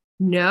comedy?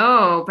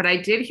 No, but I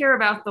did hear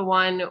about the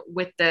one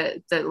with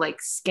the like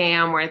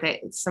scam where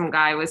some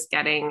guy was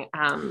getting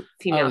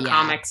female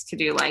comics to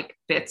do like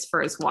bits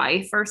for his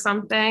wife or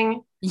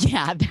something.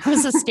 Yeah, there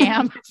was a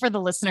scam for the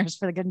listeners,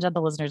 for the good and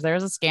gentle listeners. There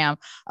was a scam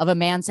of a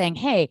man saying,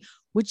 hey,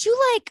 would you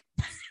like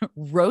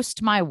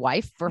roast my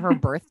wife for her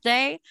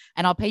birthday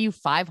and I'll pay you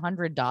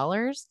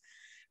 $500?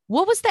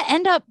 What was the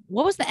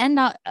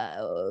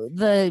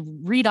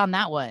read on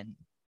that one?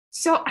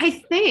 So I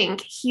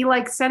think he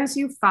like sends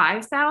you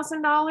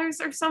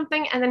 $5,000 or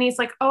something. And then he's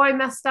like, oh, I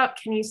messed up.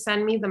 Can you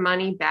send me the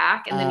money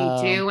back? And then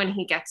you do, and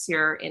he gets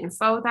your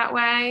info that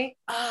way.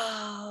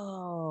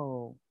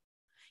 Oh,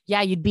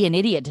 yeah. You'd be an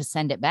idiot to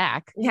send it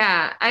back.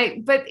 Yeah.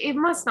 But it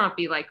must not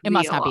be like, it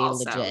must not be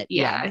legit.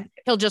 Yeah.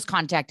 He'll just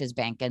contact his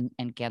bank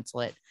and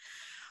cancel it.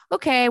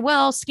 Okay.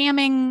 Well,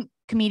 scamming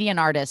comedian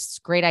artists.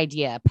 Great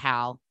idea,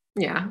 pal.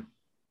 Yeah.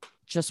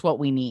 Just what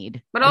we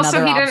need. But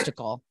also another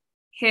obstacle.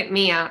 Hit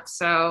me up.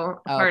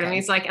 So part of me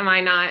is like, am I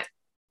not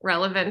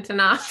relevant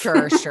enough?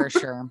 Sure.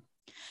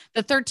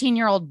 The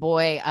 13-year-old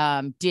boy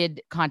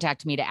did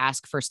contact me to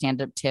ask for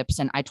stand-up tips,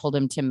 and I told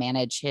him to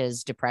manage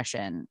his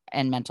depression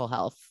and mental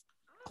health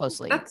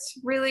closely. That's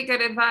really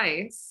good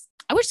advice.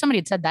 I wish somebody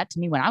had said that to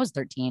me when I was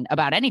 13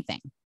 about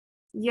anything.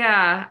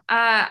 Yeah.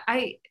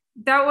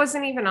 That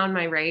wasn't even on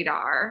my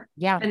radar.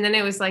 Yeah. And then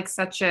it was like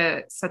such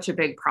a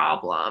big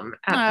problem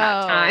at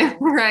that time.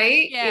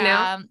 Right. Yeah. You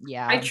know?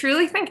 Yeah. I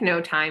truly think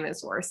no time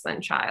is worse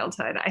than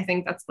childhood. I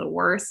think that's the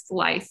worst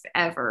life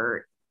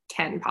ever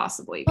can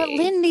possibly be. But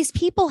Lynn, these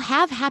people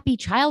have happy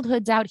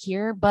childhoods out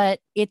here,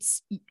 but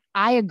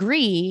I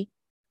agree.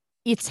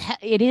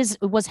 It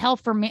was hell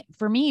for me.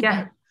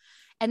 Yeah.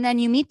 And then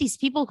you meet these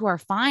people who are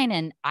fine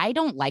and I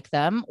don't like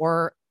them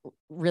or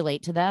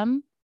relate to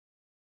them.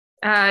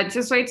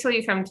 Just wait till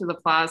you come to the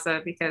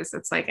Plaza, because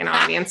it's like an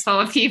audience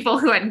full of people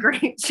who had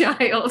great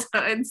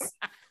childhoods.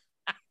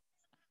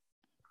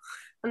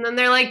 And then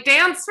they're like,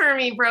 dance for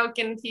me,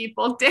 broken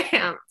people,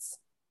 dance.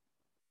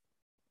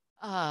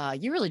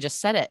 You really just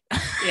said it.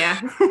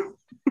 Yeah.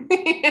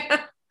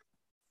 Yeah.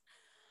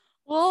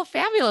 Well,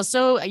 fabulous.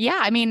 So yeah,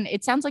 I mean,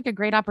 it sounds like a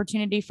great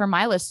opportunity for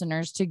my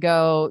listeners to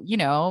go,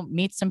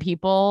 meet some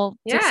people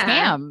to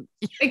scam.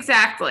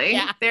 Exactly.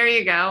 Yeah. There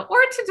you go. Or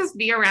to just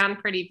be around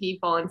pretty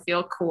people and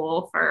feel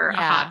cool for a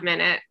hot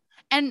minute.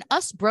 And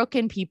us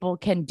broken people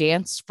can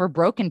dance for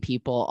broken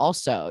people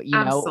also,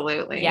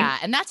 Absolutely. Yeah.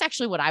 And that's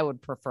actually what I would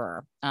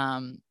prefer.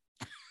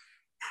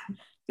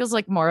 Feels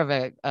like more of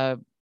a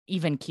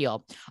even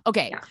keel.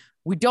 Okay. Yeah.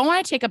 We don't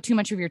want to take up too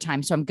much of your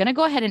time. So I'm going to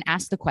go ahead and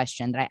ask the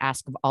question that I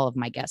ask of all of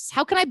my guests.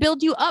 How can I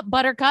build you up,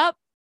 Buttercup?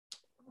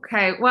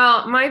 Okay.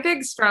 Well, my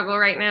big struggle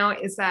right now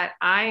is that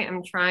I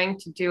am trying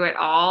to do it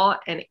all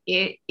and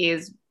it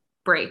is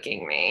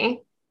breaking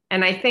me.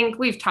 And I think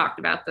we've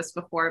talked about this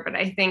before, but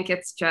I think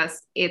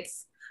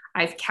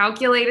I've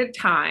calculated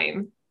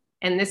time,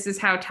 and this is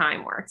how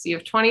time works. You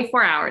have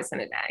 24 hours in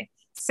a day.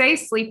 Say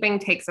sleeping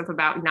takes up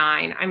about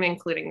 9. I'm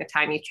including the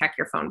time you check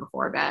your phone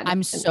before bed.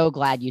 I'm so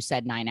glad you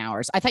said 9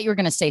 hours. I thought you were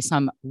going to say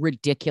some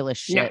ridiculous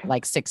shit No.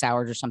 like 6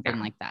 hours or something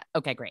No. like that.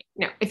 Okay, great.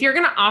 No, if you're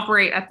going to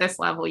operate at this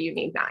level, you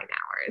need 9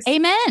 hours.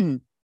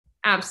 Amen.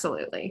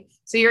 Absolutely.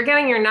 So you're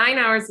getting your 9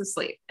 hours of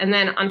sleep. And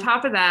then on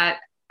top of that,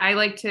 I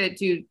like to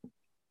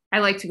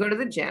go to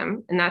the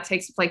gym, and that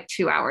takes like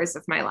 2 hours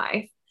of my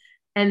life.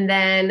 And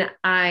then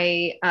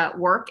I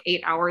work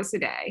 8 hours a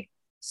day.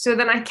 So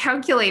then I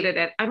calculated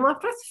it. I'm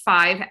left with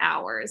 5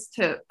 hours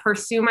to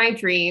pursue my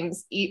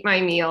dreams, eat my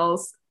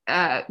meals,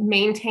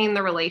 maintain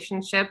the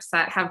relationships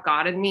that have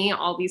gotten me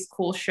all these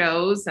cool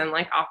shows and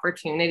like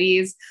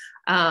opportunities,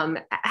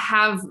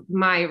 have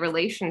my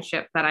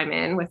relationship that I'm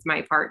in with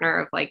my partner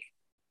of like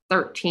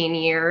 13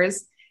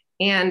 years,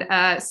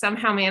 and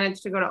somehow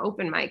manage to go to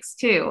open mics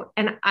too.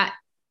 And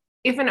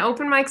if an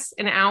open mic's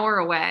an hour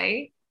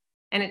away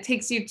and it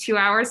takes you 2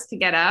 hours to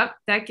get up,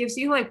 that gives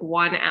you like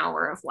 1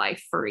 hour of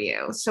life for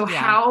you. So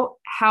Yeah.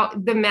 how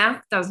the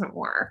math doesn't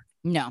work.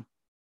 No.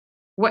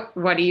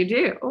 What do you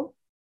do?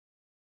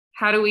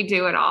 How do we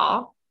do it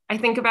all? I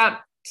think about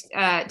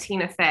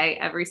Tina Fey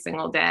every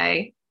single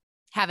day.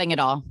 Having it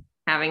all.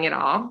 Having it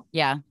all.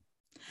 Yeah.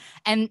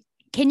 And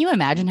can you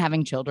imagine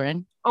having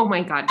children? Oh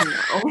my God,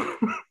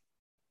 no.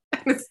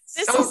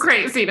 It's so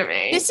crazy to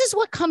me. This is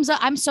what comes up.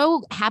 I'm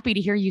so happy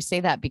to hear you say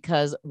that,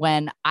 because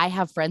when I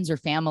have friends or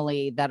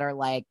family that are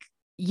like,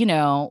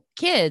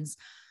 kids,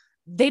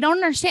 they don't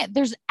understand.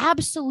 There's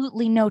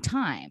absolutely no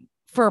time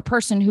for a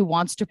person who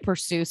wants to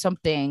pursue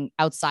something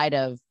outside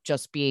of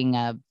just being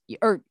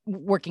or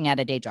working at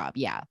a day job.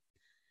 Yeah.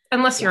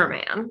 Unless you're a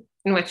man,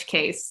 in which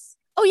case.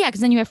 Oh yeah. 'Cause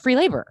then you have free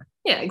labor.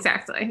 Yeah,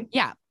 exactly.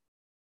 Yeah.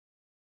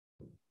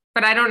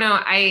 But I don't know.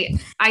 I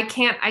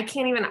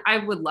can't even, I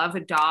would love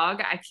a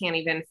dog. I can't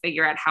even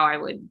figure out how I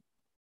would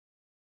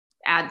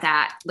add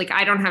that. Like,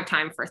 I don't have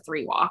time for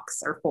 3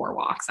 walks or 4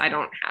 walks. I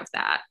don't have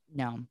that.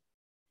 No.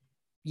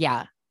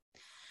 Yeah.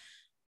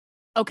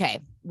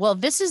 Okay. Well,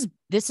 this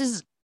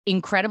is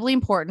incredibly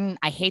important.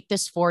 I hate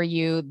this for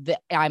you.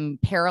 I'm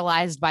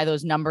paralyzed by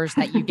those numbers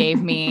that you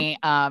gave me.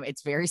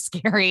 It's very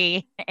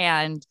scary.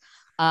 And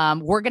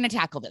we're going to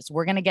tackle this.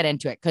 We're going to get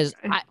into it because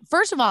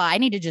first of all, I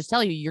need to just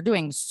tell you, you're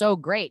doing so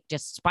great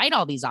despite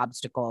all these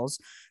obstacles.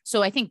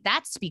 So I think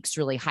that speaks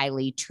really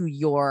highly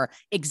to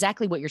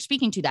exactly what you're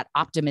speaking to, that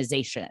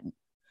optimization.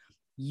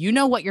 You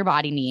know what your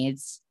body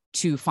needs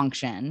to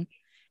function.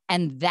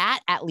 And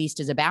that at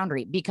least is a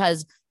boundary,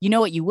 because you know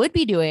what you would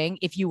be doing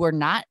if you were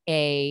not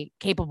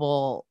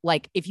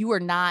if you were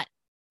not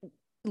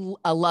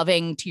a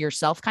loving to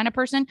yourself kind of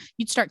person,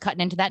 you'd start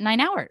cutting into that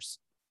 9 hours.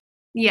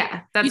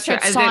 Yeah, that's you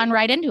start sawing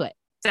right into it.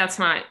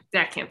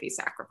 That can't be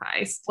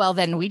sacrificed. Well,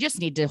 then we just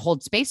need to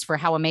hold space for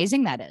how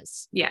amazing that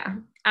is. Yeah,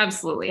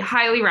 absolutely.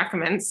 Highly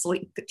recommend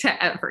sleep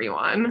to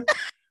everyone.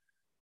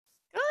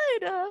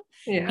 Good.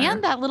 Yeah.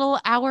 And that little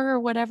hour or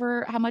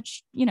whatever,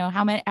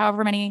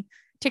 however many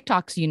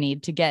TikToks you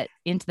need to get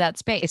into that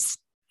space.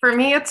 For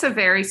me, it's a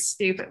very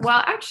stupid.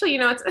 Well, actually,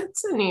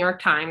 it's a New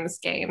York Times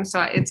game,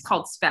 so it's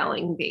called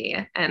Spelling Bee,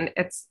 and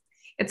it's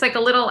like a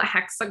little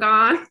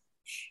hexagon,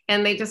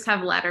 and they just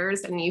have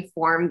letters, and you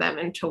form them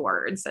into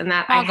words, and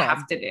that I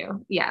have to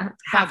do. Yeah,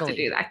 to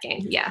do that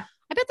game. Yeah,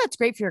 I bet that's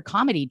great for your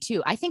comedy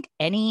too. I think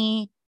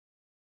any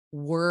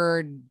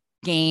word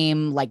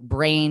game, like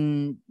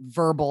brain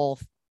verbal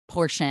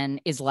portion,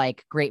 is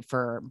like great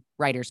for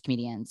writers,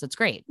 comedians. It's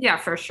great. Yeah,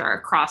 for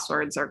sure.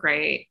 Crosswords are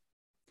great.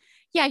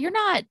 Yeah, you're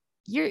not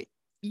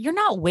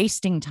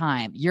wasting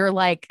time. You're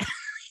like,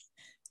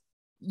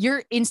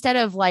 instead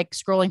of like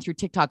scrolling through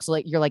TikToks,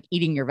 like you're like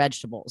eating your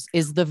vegetables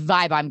is the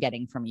vibe I'm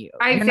getting from you.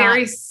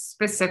 I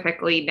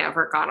specifically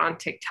never got on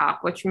TikTok,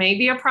 which may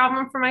be a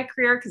problem for my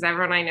career because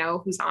everyone I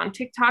know who's on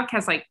TikTok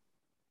has like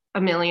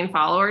 1 million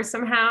followers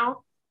somehow.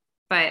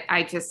 But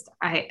I can't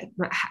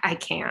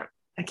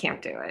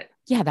do it.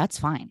 Yeah, that's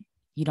fine.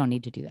 You don't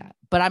need to do that.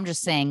 But I'm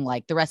just saying,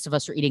 like, the rest of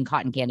us are eating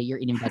cotton candy. You're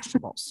eating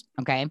vegetables.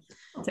 Okay.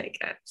 I'll take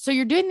it. So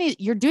you're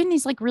doing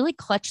these like really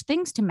clutch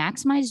things to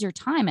maximize your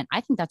time. And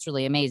I think that's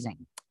really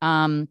amazing.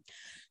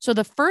 So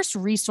the first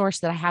resource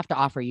that I have to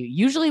offer you,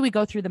 usually we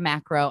go through the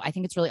macro. I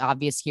think it's really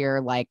obvious here.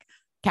 Like,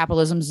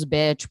 capitalism is a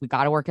bitch. We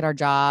got to work at our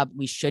job.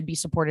 We should be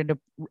supported.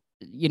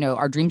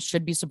 Our dreams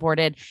should be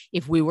supported.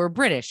 If we were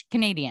British,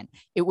 Canadian,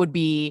 there would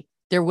be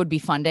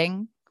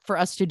funding for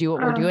us to do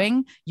what we're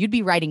doing. You'd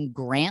be writing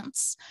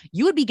grants.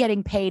 You would be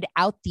getting paid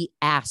out the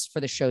ass for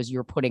the shows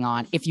you're putting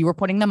on. If you were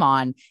putting them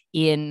on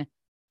in,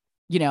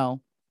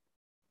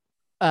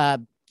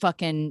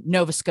 fucking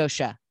Nova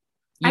Scotia.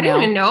 I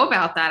didn't even know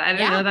about that. I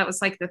didn't know that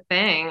was like the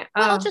thing.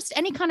 Well, just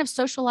any kind of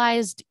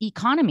socialized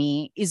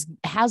economy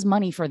has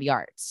money for the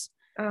arts.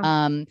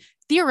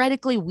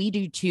 Theoretically, we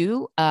do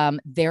too.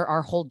 There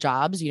are whole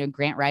jobs,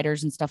 grant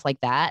writers and stuff like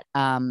that.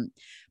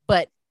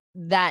 But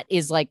that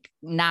is like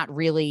not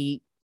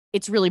really.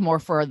 It's really more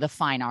for the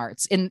fine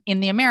arts. In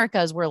the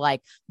Americas, we're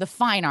like the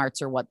fine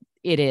arts are what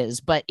it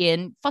is. But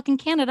in fucking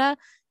Canada,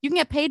 You can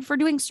get paid for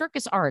doing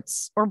circus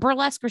arts or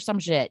burlesque or some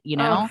shit, you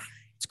know? Oh.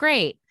 It's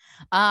great.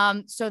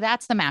 So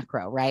that's the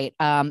macro, right?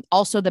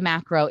 Also the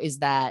macro is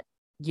that,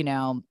 you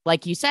know,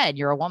 like you said,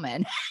 you're a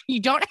woman. You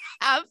don't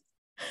have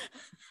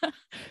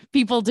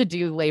people to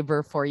do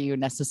labor for you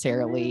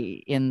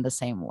necessarily in the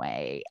same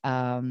way.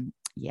 Yeah.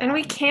 And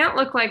we can't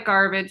look like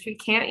garbage. We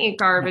can't eat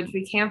garbage.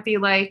 We can't be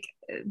like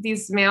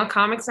these male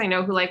comics I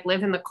know who like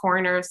live in the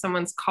corner of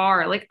someone's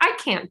car. Like, I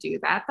can't do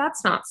that.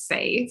 That's not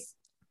safe.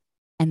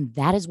 And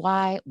that is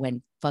why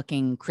when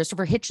fucking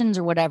Christopher Hitchens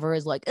or whatever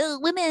is like, oh,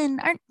 women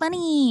aren't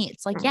funny.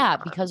 It's like, yeah,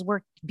 because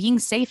we're being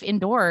safe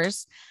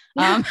indoors.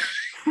 Yeah.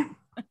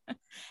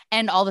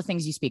 And all the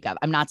things you speak of.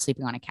 I'm not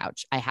sleeping on a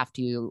couch. I have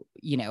to,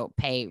 you know,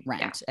 pay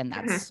rent. And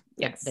that's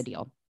the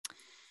deal.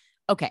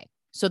 Okay.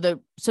 So the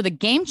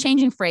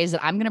game-changing phrase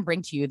that I'm going to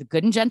bring to you, the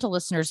good and gentle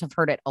listeners have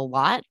heard it a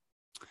lot.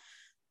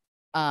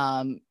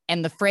 And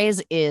the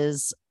phrase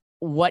is,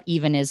 what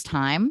even is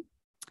time?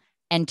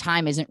 And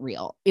time isn't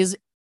real.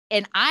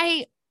 And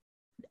I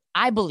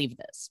believe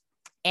this.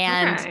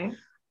 And Okay.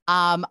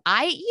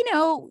 you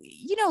know,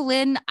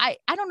 Lynn, I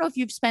don't know if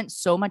you've spent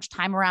so much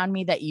time around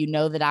me that you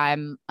know that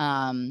I'm,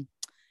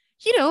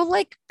 you know,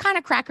 like kind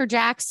of Cracker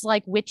Jacks,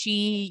 like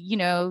witchy, you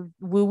know,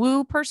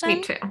 woo-woo person.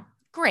 Me too.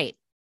 Great.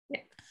 Yeah.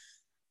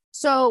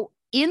 So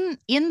in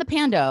the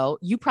Pando,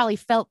 you probably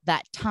felt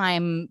that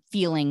time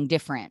feeling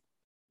different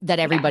that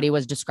everybody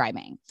was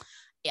describing.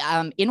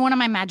 In one of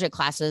my magic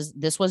classes,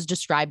 this was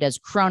described as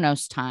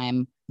Chronos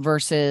time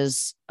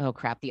versus, oh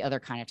crap, the other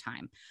kind of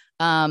time.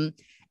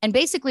 And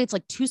basically it's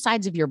like two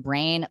sides of your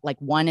brain. Like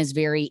one is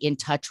very in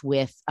touch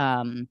with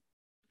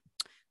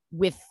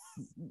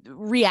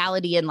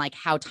reality and like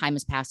how time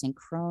is passing.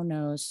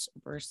 Chronos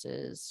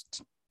versus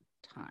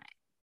time.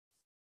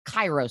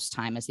 Kairos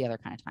time is the other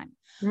kind of time.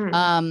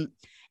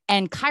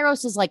 And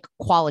Kairos is like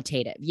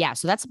qualitative. Yeah.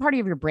 So that's the part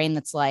of your brain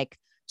that's like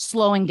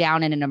slowing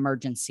down in an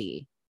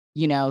emergency.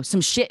 You know,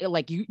 some shit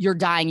like you're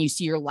dying, you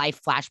see your life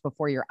flash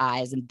before your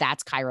eyes, and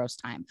that's Kairos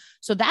time.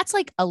 So that's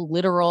like a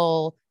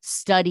literal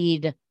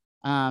studied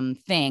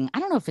thing. I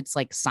don't know if it's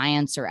like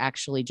science or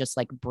actually just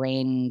like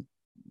brain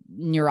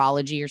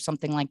neurology or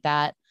something like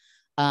that.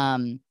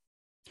 Sounds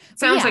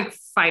like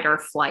fight or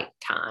flight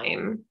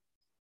time.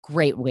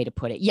 Great way to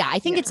put it. Yeah, I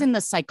think it's in the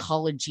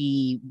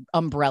psychology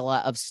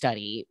umbrella of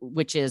study,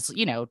 which is,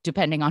 you know,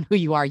 depending on who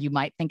you are, you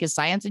might think is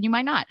science and you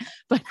might not.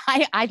 But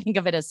I think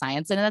of it as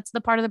science. And that's the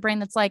part of the brain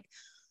that's like,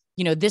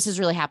 you know, this is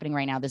really happening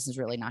right now. This is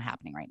really not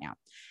happening right now.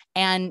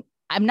 And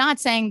I'm not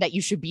saying that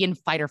you should be in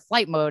fight or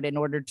flight mode in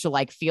order to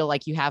like feel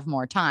like you have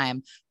more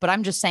time. But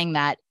I'm just saying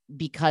that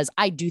because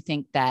I do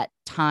think that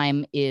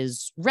time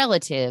is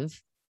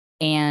relative.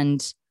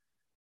 And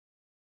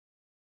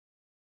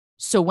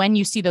so when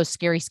you see those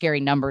scary,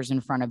 scary numbers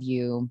in front of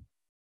you,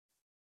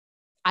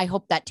 I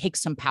hope that takes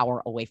some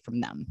power away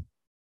from them.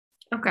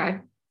 Okay.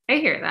 I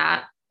hear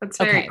that. That's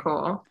very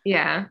cool.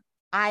 Yeah.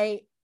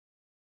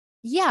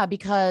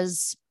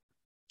 Because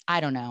I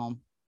don't know.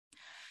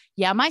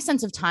 Yeah, my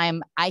sense of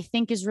time, I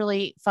think, is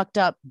really fucked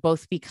up,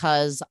 both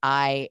because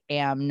I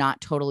am not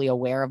totally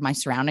aware of my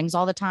surroundings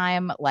all the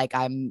time. Like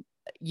I'm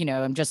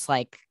just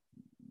like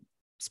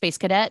space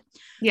cadet.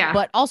 Yeah.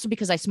 But also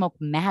because I smoke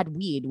mad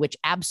weed, which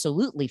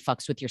absolutely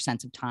fucks with your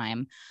sense of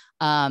time.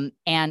 And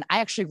I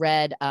actually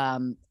read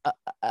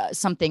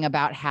something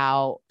about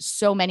how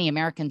so many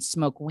Americans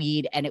smoke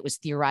weed, and it was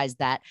theorized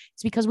that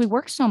it's because we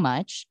work so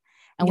much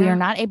and we are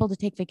not able to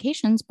take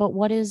vacations. But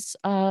what is,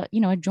 a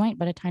joint,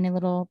 but a tiny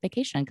little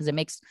vacation? Because it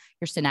makes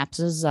your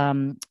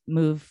synapses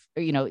move.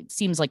 It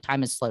seems like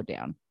time is slowed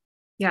down.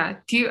 Yeah.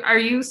 Are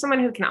you someone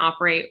who can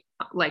operate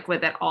like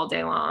with it all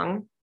day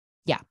long?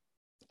 Yeah.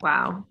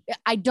 Wow.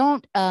 I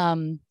don't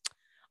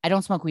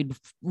smoke weed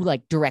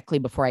like directly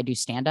before I do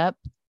stand up.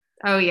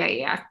 Oh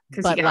yeah.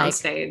 Because you get on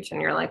stage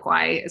and you're like,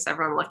 why is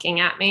everyone looking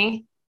at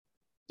me?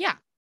 Yeah.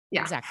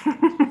 Yeah. Exactly.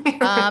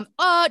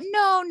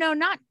 No,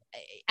 not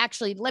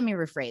actually. Let me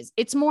rephrase.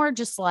 It's more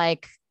just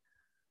like,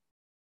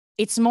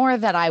 it's more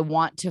that I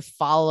want to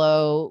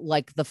follow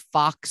like the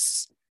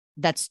fox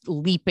that's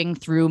leaping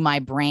through my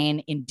brain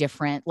in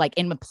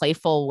a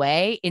playful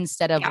way,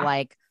 instead of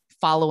like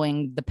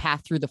following the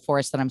path through the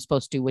forest that I'm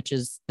supposed to, which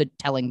is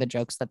telling the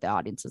jokes that the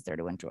audience is there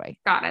to enjoy.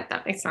 Got it.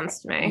 That makes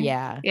sense to me.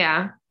 Yeah.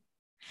 Yeah.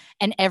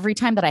 And every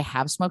time that I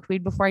have smoked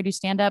weed before I do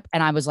stand up,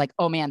 and I was like,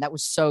 oh man, that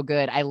was so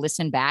good, I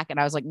listened back and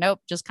I was like,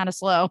 nope, just kind of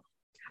slow.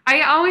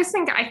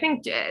 I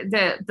think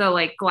the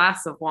like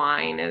glass of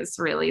wine is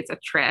really the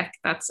trick.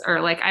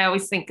 I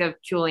always think of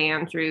Julie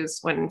Andrews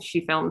when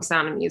she filmed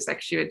Sound of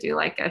Music. She would do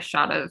like a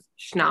shot of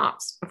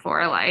schnapps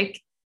before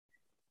like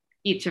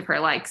each of her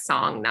like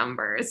song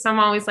numbers. So I'm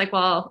always like,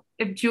 well,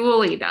 if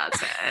Julie does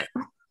it.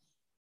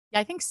 Yeah,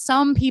 I think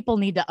some people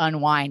need to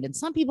unwind and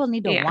some people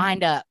need to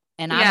wind up.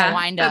 And I'm a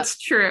wind up. That's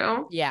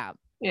true. Yeah.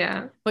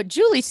 Yeah. But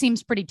Julie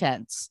seems pretty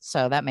tense.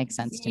 So that makes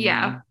sense to me.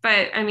 Yeah.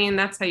 But I mean,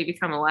 that's how you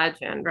become a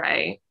legend,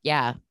 right?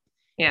 Yeah.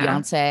 Yeah.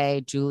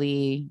 Beyonce,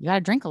 Julie, you got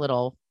to drink a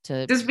little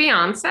to. Does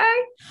Beyonce?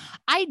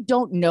 I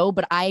don't know,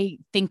 but I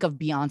think of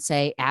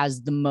Beyonce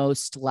as the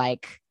most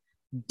like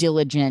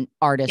diligent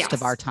artist of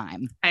Yes. our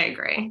time. I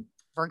agree.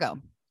 Virgo.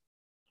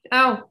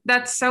 Oh,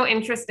 that's so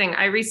interesting.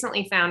 I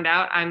recently found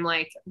out I'm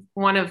like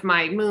one of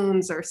my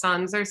moons or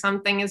suns or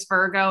something is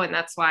Virgo. And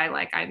that's why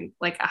like I'm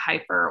like a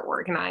hyper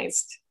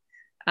organized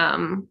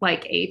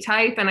like A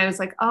type. And I was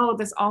like, oh,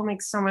 this all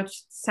makes so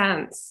much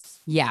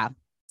sense. Yeah.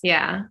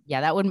 Yeah.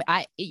 Yeah.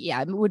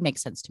 It would make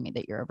sense to me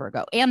that you're a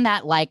Virgo, and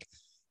that like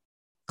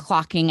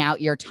clocking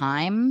out your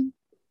time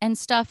and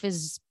stuff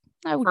is,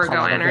 I would Virgo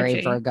call it a very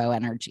energy. Virgo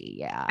energy.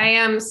 Yeah.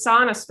 I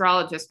saw an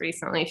astrologist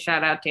recently.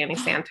 Shout out Danny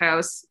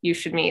Santos. You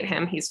should meet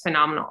him. He's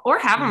phenomenal. Or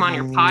have him on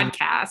your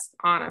podcast,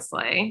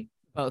 honestly.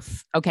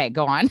 Both. Okay,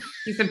 go on.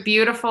 He's a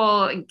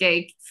beautiful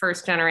gay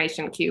first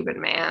generation Cuban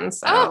man.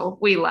 So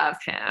we love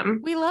him.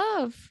 We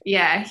love.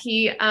 Yeah,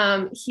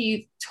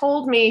 he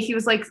told me, he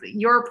was like,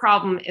 your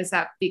problem is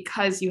that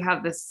because you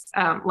have this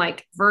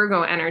like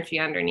Virgo energy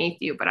underneath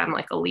you, but I'm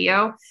like a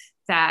Leo,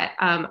 that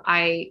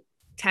I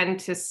tend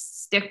to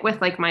stick with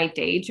like my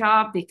day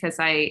job because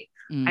I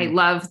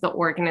love the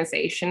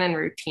organization and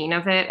routine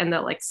of it and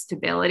the like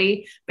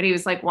stability. But he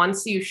was like,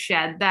 once you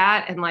shed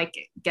that and like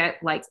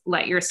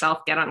let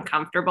yourself get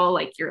uncomfortable,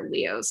 like your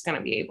Leo's going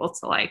to be able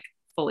to like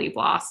fully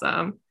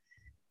blossom.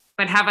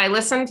 But have I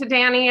listened to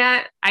Danny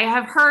yet? I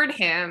have heard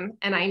him,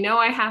 and I know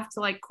I have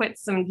to like quit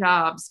some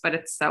jobs, but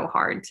it's so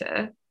hard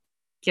to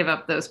give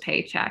up those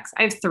paychecks.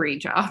 I have 3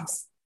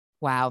 jobs.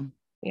 Wow.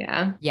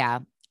 Yeah.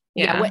 Yeah.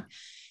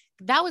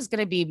 That was going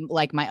to be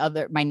like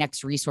my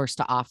next resource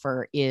to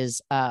offer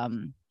is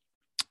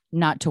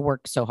not to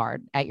work so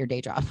hard at your day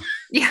job.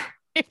 Yeah.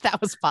 If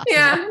that was possible.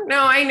 Yeah,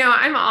 no, I know.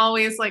 I'm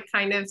always like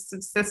kind of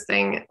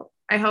subsisting.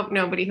 I hope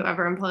nobody who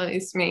ever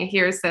employs me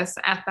hears this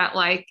at that,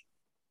 like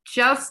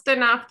just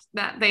enough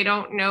that they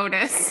don't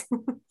notice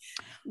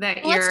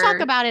that Let's talk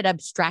about it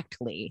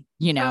abstractly,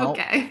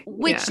 okay.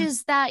 Which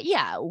is that,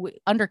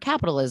 under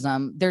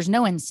capitalism, there's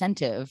no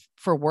incentive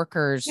for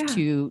workers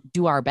to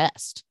do our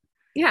best.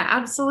 Yeah,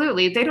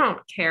 absolutely. They don't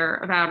care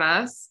about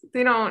us.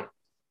 We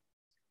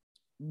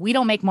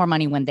don't make more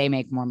money when they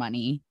make more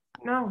money.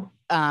 No.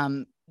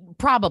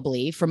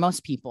 Probably for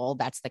most people,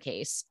 that's the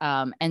case.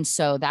 And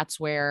so that's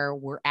where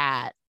we're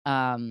at.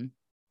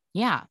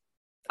 Yeah.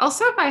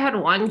 Also, if I had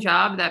one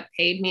job that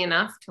paid me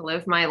enough to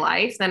live my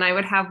life, then I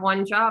would have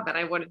one job and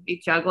I wouldn't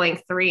be juggling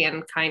 3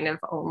 and kind of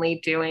only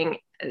doing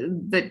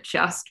the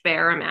just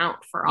bare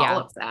amount for all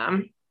of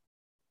them.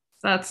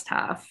 So that's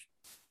tough.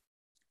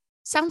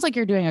 Sounds like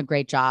you're doing a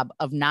great job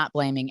of not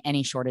blaming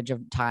any shortage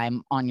of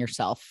time on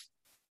yourself.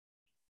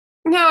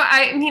 No,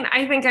 I mean,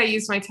 I think I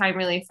use my time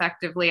really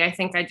effectively. I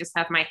think I just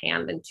have my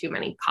hand in too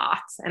many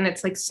pots. And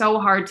it's like so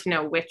hard to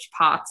know which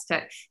pots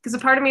to, because a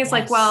part of me is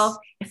like, well,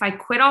 if I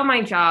quit all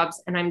my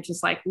jobs and I'm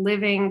just like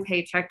living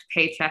paycheck to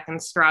paycheck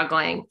and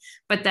struggling,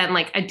 but then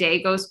like a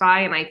day goes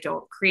by and I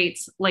don't create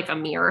like a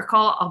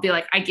miracle, I'll be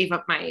like, I gave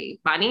up my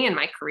money and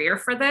my career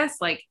for this.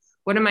 Like,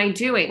 what am I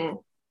doing?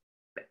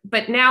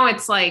 But now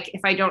it's like,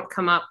 if I don't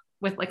come up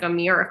with like a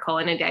miracle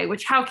in a day,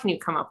 which how can you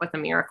come up with a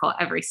miracle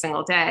every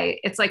single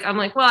day? It's like, I'm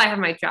like, well, I have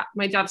my job.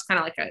 My job's kind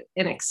of like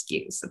an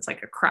excuse. It's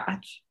like a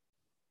crutch.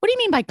 What do you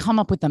mean by come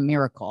up with a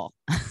miracle?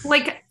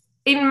 Like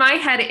in my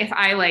head, if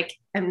I like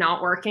am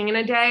not working in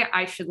a day,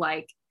 I should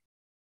like,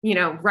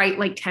 write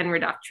like 10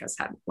 Reductress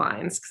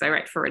headlines because I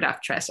write for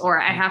Reductress,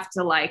 or I have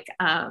to like,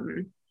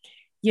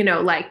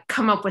 like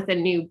come up with a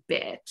new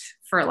bit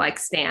for like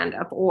stand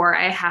up, or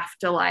I have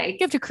to like, you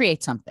have to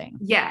create something.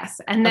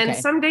 Yes. And then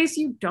some days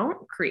you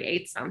don't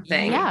create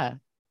something. Yeah.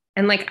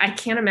 And like, I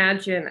can't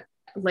imagine,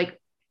 like,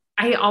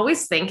 I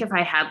always think if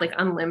I had like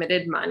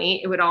unlimited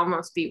money, it would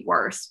almost be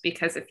worse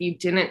because if you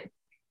didn't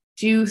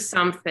do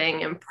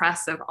something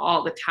impressive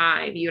all the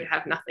time, you would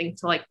have nothing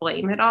to like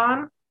blame it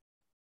on.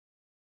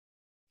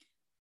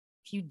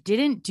 If you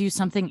didn't do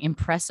something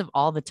impressive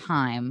all the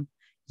time,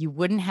 you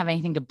wouldn't have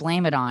anything to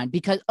blame it on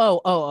because,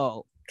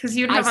 because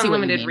you'd have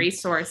unlimited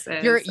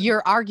resources.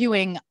 You're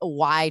arguing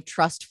why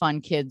trust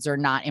fund kids are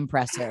not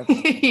impressive.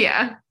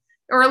 Yeah.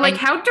 Or like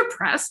how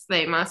depressed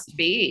they must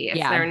be if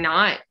they're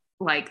not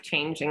like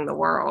changing the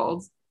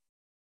world.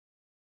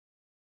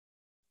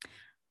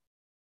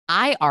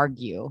 I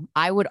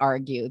would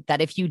argue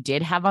that if you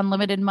did have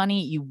unlimited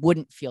money, you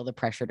wouldn't feel the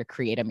pressure to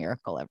create a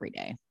miracle every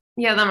day.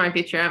 Yeah, that might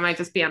be true. I might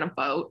just be on a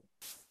boat.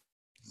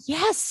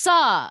 Yes.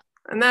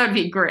 And that would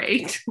be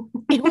great.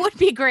 It would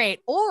be great.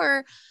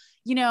 Or,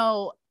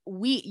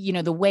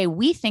 the way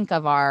we think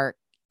of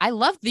I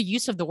love the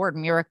use of the word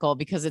miracle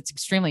because it's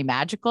extremely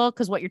magical.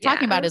 Because what you're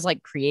talking about is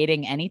like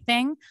creating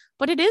anything,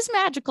 but it is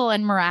magical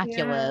and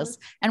miraculous.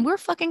 Yeah. And we're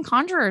fucking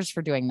conjurers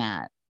for doing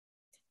that.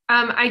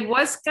 I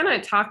was going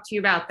to talk to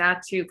you about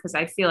that too, because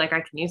I feel like I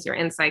can use your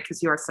insight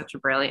because you are such a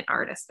brilliant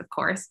artist, of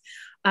course.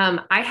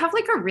 I have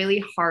like a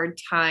really hard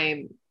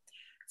time.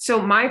 So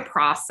my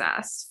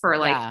process for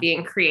like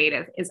being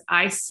creative is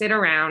I sit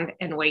around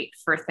and wait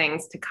for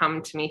things to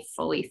come to me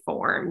fully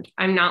formed.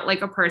 I'm not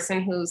like a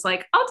person who's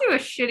like, I'll do a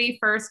shitty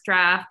first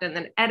draft and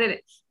then edit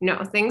it.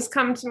 No, things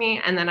come to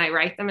me and then I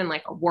write them in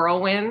like a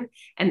whirlwind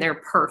and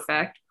they're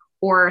perfect.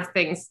 or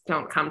things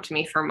don't come to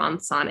me for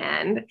months on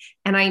end.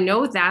 And I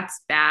know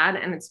that's bad,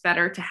 and it's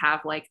better to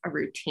have like a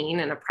routine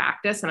and a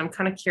practice. And I'm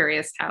kind of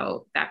curious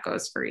how that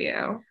goes for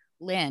you.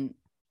 Lynn,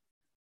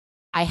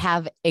 I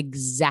have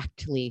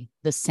exactly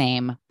the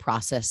same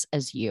process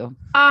as you.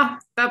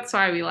 That's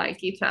why we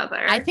like each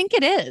other. I think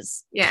it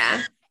is.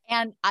 Yeah.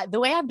 And the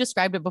way I've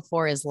described it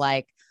before is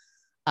like,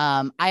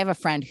 I have a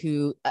friend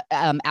who,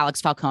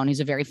 Alex Falcone, who's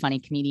a very funny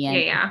comedian,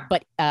 Yeah.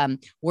 but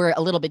we're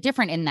a little bit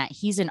different in that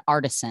he's an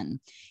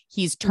artisan.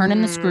 He's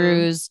turning the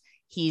screws.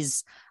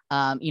 He's,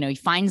 he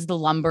finds the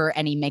lumber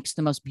and he makes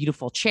the most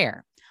beautiful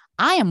chair.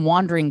 I am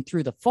wandering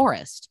through the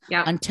forest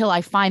until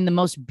I find the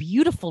most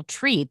beautiful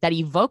tree that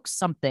evokes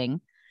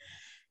something.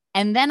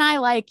 And then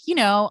I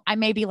I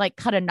maybe like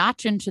cut a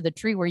notch into the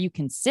tree where you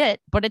can sit,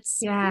 but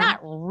it's not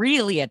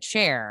really a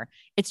chair.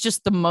 It's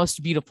just the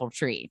most beautiful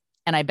tree.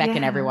 And I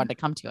beckon everyone to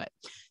come to it.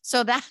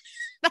 So that's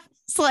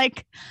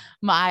like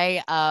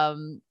my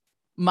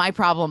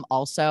problem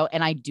also.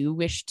 And I do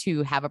wish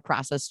to have a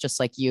process just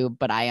like you,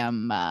 but I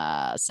am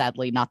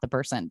sadly not the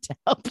person to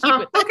help you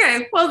with this.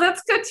 Okay. Well,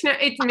 that's good to know.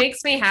 It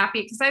makes me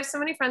happy because I have so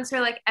many friends who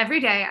are like, every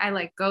day I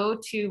like go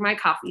to my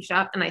coffee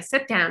shop and I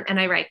sit down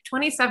and I write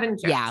 27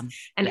 jokes. Yeah.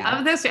 And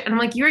of this, and I'm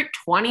like, you write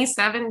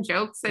 27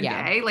 jokes a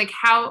day? Like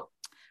how?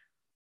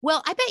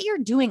 Well, I bet you're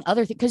doing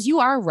other things because you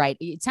are right.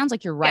 It sounds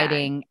like you're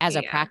writing as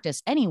a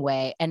practice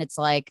anyway. And it's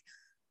like,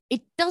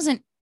 it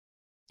doesn't,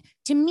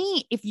 to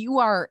me, if you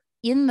are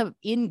in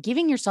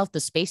giving yourself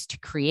the space to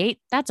create,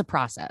 that's a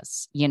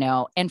process,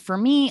 And for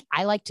me,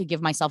 I like to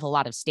give myself a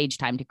lot of stage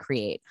time to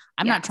create.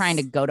 I'm not trying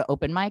to go to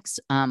open mics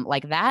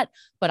like that,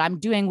 but I'm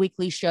doing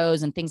weekly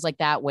shows and things like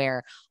that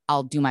where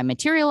I'll do my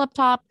material up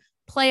top,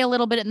 play a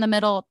little bit in the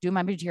middle, do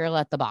my material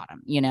at the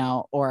bottom,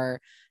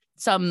 or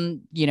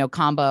some,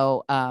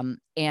 combo.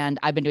 And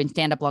I've been doing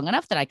stand-up long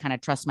enough that I kind of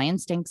trust my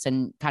instincts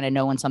and kind of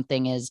know when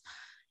something is,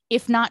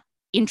 if not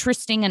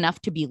interesting enough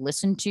to be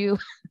listened to,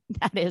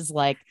 that is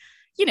like,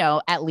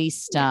 at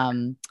least,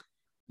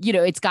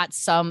 it's got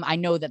some, I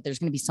know that there's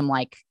going to be some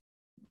like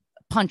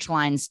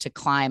punchlines to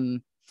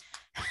climb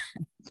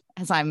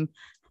as I'm,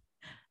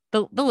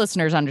 the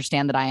listeners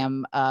understand that I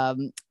am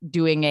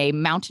doing a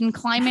mountain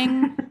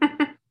climbing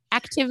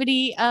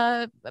activity,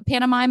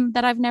 pantomime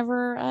that I've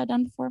never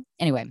done before.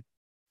 Anyway.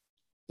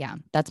 Yeah,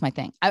 that's my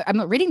thing.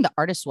 I'm reading The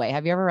Artist's Way.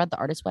 Have you ever read The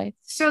Artist's Way?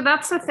 So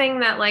that's the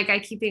thing that like I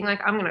keep being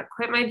like, I'm gonna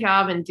quit my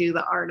job and do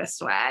The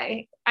Artist's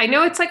Way. I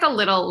know it's like a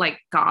little like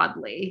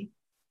godly,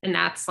 and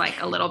that's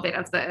like a little bit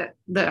of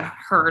the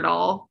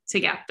hurdle to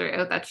get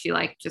through. That she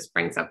like just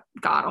brings up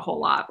God a whole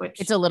lot,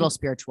 which it's a little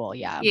spiritual,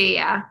 yeah.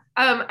 Yeah.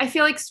 I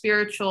feel like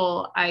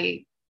spiritual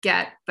I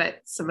get, but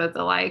some of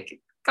the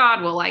like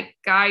God will like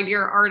guide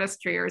your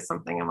artistry or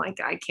something. I'm like,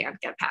 I can't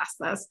get past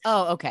this.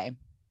 Oh, okay.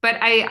 But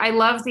I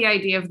love the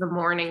idea of the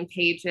morning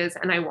pages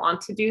and I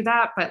want to do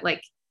that. But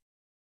like,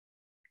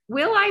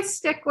 will I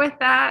stick with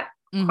that?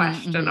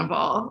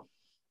 Questionable.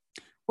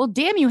 Well,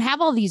 damn, you have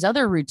all these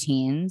other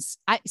routines.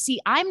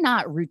 I'm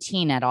not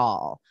routine at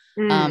all.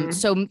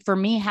 So for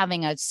me,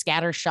 having a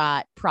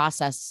scattershot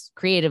process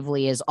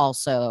creatively is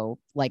also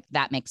like,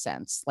 that makes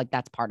sense. Like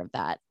that's part of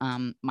that,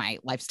 my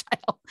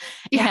lifestyle.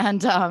 Yeah.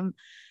 And,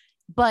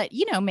 but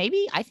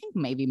I think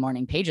maybe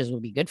morning pages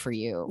would be good for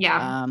you.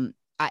 Yeah.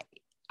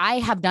 I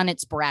have done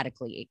it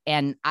sporadically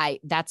and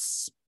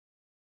that's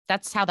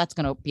how that's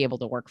going to be able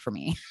to work for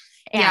me.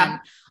 And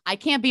I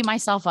can't beat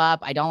myself up.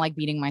 I don't like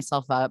beating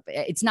myself up.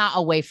 It's not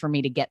a way for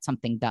me to get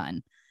something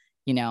done.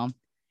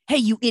 Hey,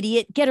 you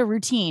idiot, get a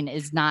routine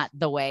is not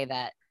the way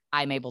that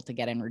I'm able to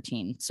get in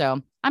routine.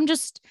 So and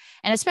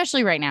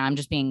especially right now, I'm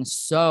just being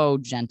so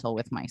gentle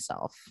with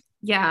myself.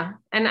 Yeah.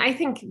 And I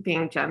think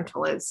being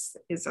gentle is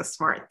a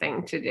smart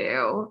thing to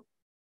do.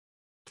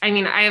 I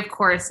mean, of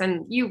course,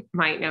 and you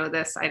might know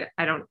this.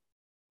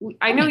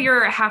 I know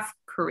you're half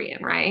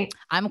Korean, right?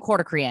 I'm a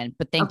quarter Korean,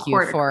 but thank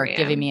you for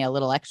giving me a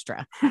little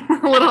extra. A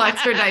little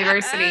extra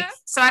diversity.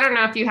 So I don't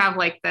know if you have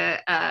like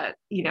the,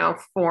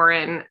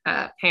 foreign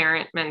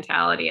parent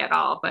mentality at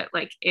all, but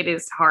like it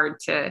is hard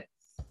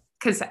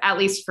because at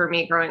least for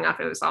me growing up,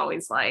 it was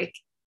always like,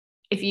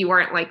 if you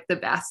weren't like the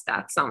best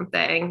at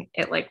something,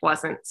 it like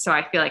wasn't. So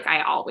I feel like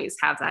I always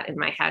have that in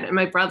my head. And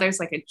my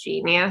brother's like a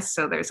genius.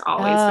 So there's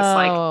always this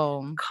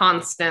like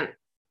constant,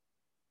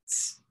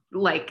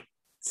 like,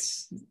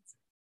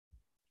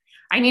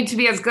 I need to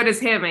be as good as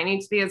him. I need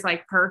to be as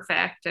like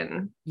perfect.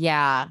 And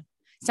yeah,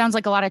 sounds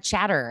like a lot of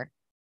chatter.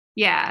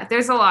 Yeah.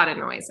 There's a lot of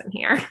noise in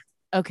here.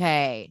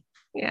 Okay.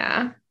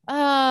 Yeah.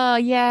 Oh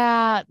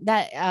yeah,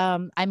 that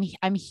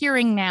I'm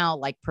hearing now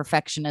like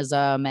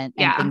perfectionism and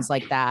things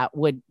like that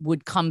would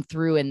come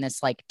through in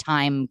this like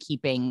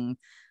timekeeping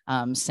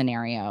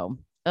scenario.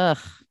 Ugh.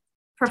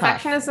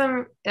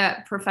 Perfectionism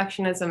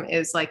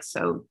is like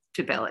so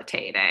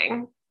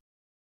debilitating.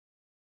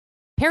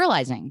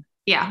 Paralyzing.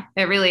 Yeah,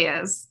 it really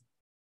is.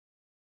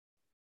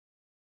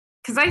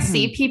 Because I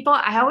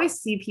always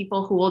see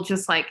people who will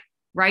just like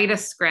write a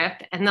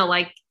script and they'll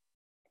like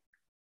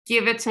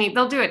give it to me.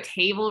 They'll do a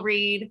table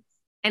read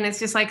and it's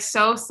just like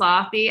so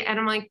sloppy. And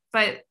I'm like,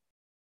 but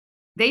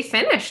they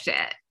finished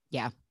it.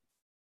 Yeah.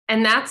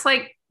 And that's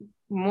like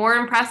more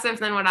impressive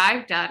than what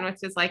I've done, which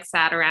is like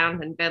sat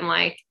around and been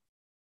like,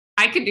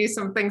 I could do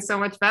something so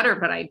much better,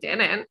 but I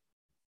didn't.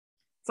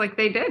 It's like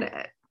they did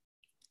it.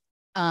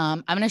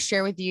 I'm going to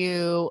share with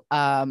you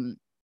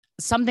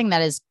something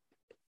that is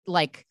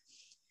like,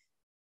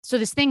 so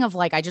this thing of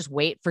like, I just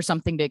wait for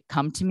something to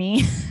come to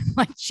me,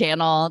 like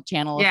channel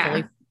a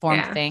fully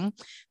formed thing.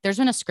 There's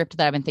been a script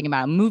that I've been thinking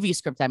about, a movie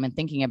script that I've been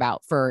thinking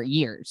about for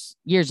years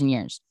and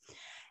years.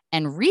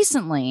 And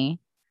recently,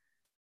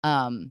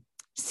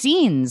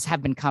 scenes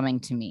have been coming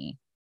to me.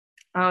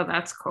 Oh,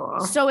 that's cool.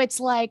 So it's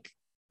like,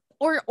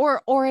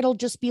 or it'll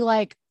just be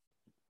like,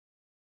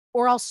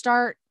 or I'll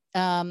start,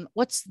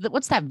 what's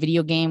that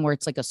video game where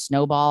it's like a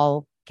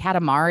snowball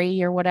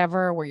Katamari or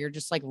whatever, where you're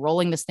just like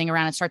rolling this thing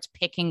around and starts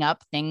picking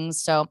up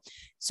things. So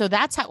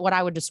that's what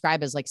I would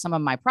describe as like some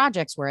of my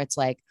projects, where it's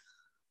like,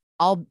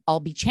 I'll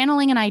be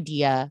channeling an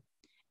idea,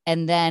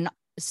 and then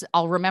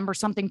I'll remember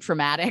something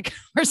traumatic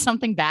or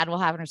something bad will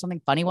happen or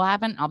something funny will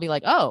happen. I'll be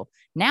like, oh,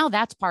 now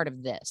that's part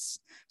of this.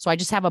 So I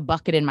just have a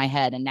bucket in my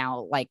head, and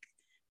now like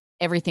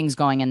everything's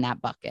going in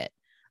that bucket.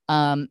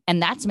 And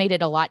that's made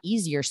it a lot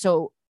easier.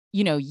 So,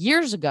 you know,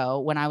 years ago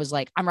when I was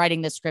like, I'm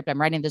writing this script.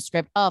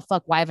 Oh,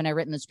 fuck. Why haven't I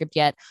written the script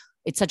yet?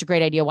 It's such a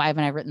great idea. Why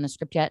haven't I written the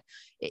script yet?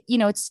 You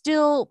know, it's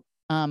still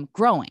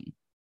growing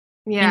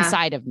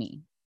inside of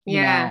me.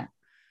 You know?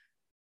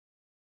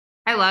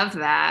 I love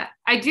that.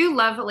 I do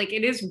love it. Like,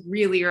 it is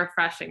really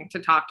refreshing to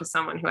talk to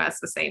someone who has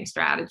the same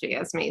strategy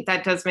as me.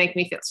 That does make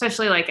me feel,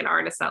 especially like an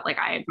artist that like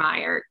I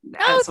admire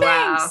as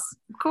well.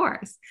 Of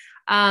course.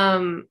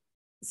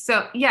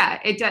 So yeah,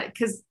 it does.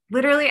 Cause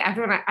literally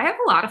everyone, I have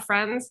a lot of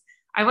friends.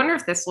 I wonder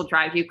if this will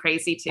drive you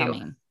crazy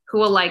too, who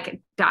will like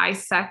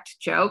dissect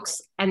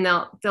jokes, and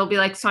they'll be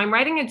like, so I'm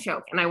writing a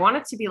joke and I want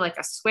it to be like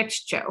a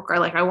switch joke, or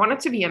like I want it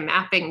to be a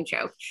mapping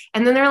joke.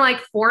 And then they're like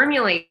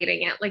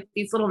formulating it like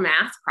these little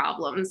math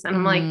problems. And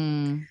I'm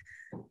like,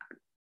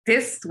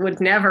 this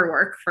would never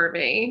work for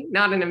me.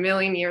 Not in a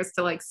million years,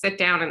 to like sit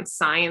down and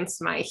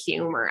science my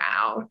humor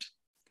out.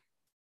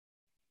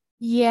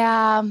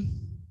 Yeah.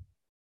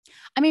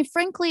 I mean,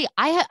 frankly,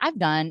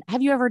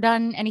 have you ever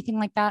done anything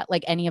like that?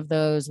 Like any of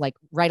those, like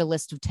write a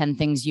list of 10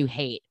 things you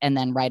hate and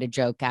then write a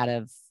joke out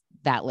of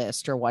that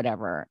list or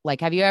whatever?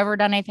 Like, have you ever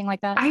done anything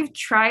like that? I've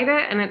tried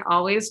it, and it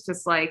always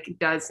just like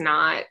does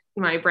not,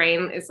 my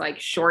brain is like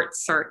short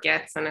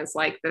circuits and it's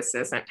like, this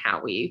isn't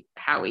how we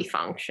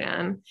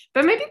function.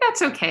 But maybe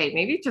that's okay.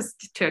 Maybe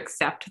just to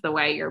accept the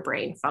way your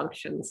brain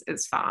functions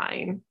is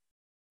fine.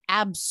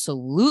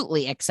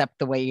 Absolutely accept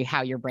the way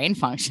how your brain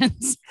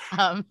functions.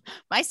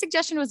 My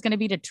suggestion was going to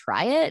be to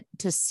try it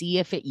to see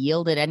if it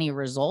yielded any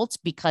results,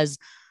 because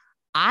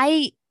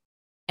I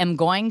am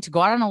going to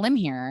go out on a limb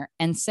here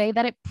and say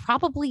that it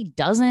probably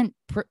doesn't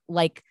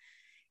like,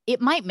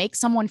 it might make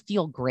someone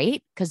feel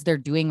great because they're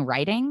doing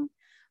writing,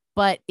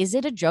 but is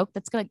it a joke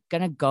that's going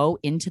to go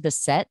into the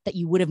set that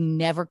you would have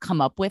never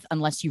come up with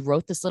unless you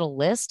wrote this little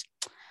list?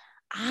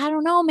 I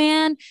don't know,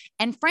 man.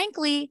 And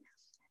frankly,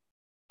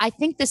 I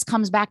think this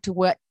comes back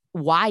to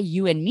why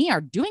you and me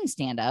are doing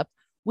stand-up,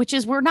 which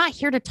is we're not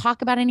here to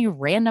talk about any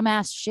random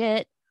ass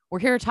shit. We're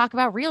here to talk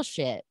about real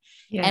shit.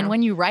 Yeah. And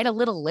when you write a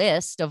little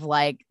list of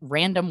like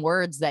random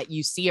words that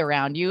you see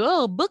around you,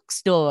 oh,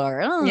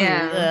 bookstore,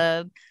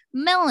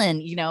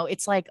 melon, you know,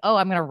 it's like, oh,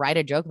 I'm going to write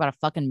a joke about a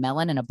fucking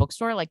melon in a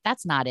bookstore. Like,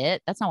 that's not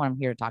it. That's not what I'm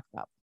here to talk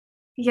about.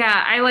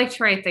 Yeah, I like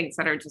to write things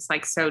that are just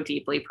like so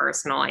deeply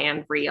personal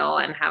and real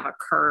and have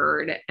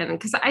occurred. And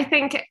because I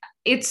think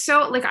it's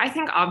so like, I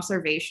think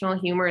observational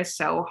humor is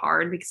so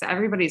hard because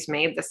everybody's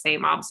made the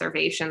same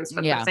observations,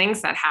 but the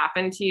things that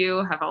happen to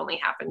you have only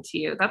happened to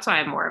you. That's why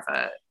I'm more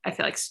of I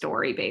feel like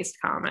story-based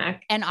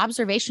comic. And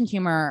observation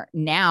humor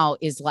now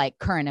is like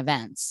current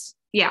events.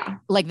 Yeah.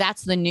 Like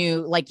that's the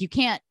new, like you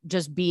can't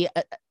just be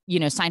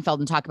Seinfeld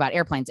and talk about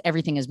airplanes.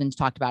 Everything has been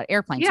talked about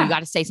airplanes. Yeah. So you got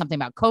to say something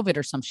about COVID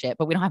or some shit,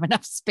 but we don't have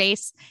enough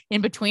space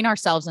in between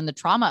ourselves and the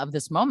trauma of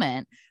this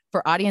moment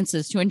for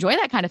audiences to enjoy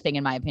that kind of thing,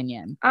 in my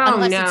opinion.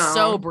 Unless it's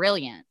so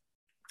brilliant.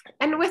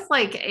 And with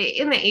like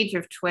in the age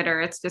of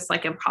Twitter, it's just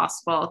like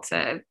impossible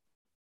to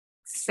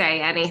say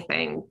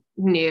anything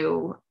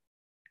new.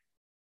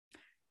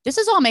 This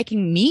is all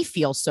making me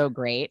feel so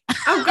great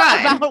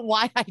about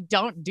why I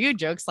don't do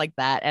jokes like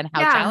that and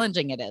how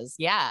challenging it is.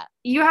 Yeah.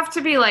 You have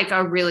to be like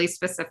a really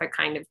specific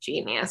kind of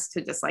genius to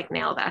just like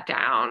nail that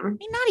down. I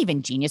mean, not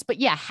even genius, but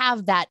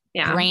have that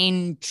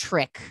brain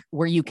trick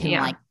where you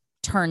can like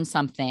turn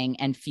something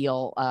and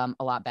feel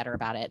a lot better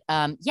about it.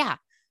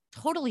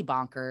 Totally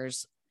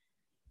bonkers.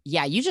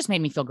 Yeah. You just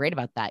made me feel great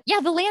about that. Yeah.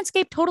 The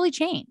landscape totally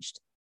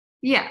changed.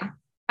 Yeah.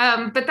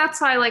 But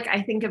that's why, like,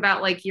 I think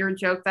about like your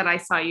joke that I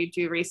saw you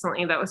do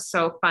recently that was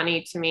so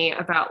funny to me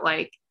about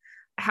like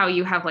how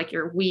you have like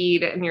your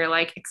weed and your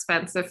like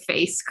expensive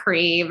face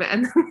cream,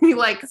 and then you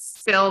like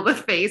spill the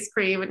face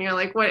cream and you're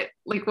like, what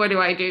do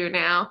I do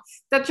now?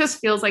 That just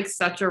feels like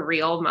such a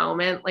real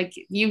moment. Like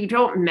you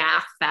don't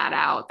math that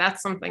out.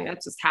 That's something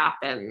that just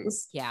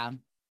happens. Yeah.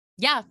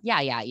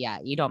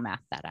 You don't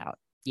math that out.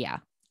 Yeah.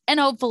 And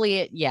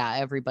hopefully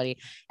everybody.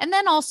 And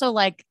then also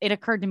like it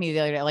occurred to me the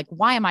other day, like,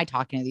 why am I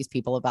talking to these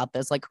people about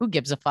this? Like, who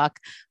gives a fuck?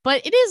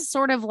 But it is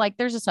sort of like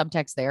there's a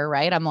subtext there,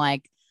 right? I'm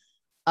like,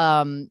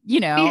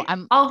 We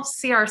all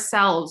see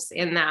ourselves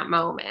in that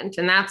moment,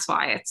 and that's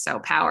why it's so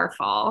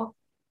powerful.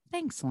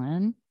 Thanks,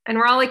 Lynn. And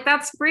we're all like,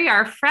 that's Brie,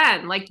 our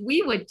friend. Like,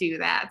 we would do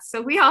that.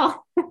 So we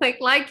all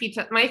like each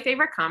other. My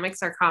favorite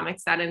comics are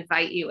comics that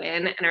invite you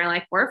in and are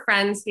like, we're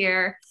friends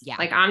here. Yeah.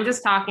 Like, I'm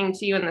just talking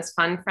to you in this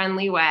fun,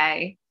 friendly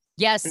way.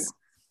 Yes. And,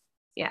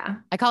 yeah.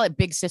 I call it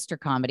big sister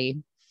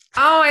comedy.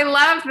 Oh, I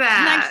love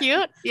that. Isn't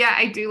that cute? Yeah,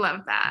 I do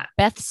love that.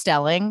 Beth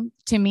Stelling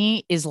to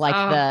me is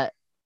like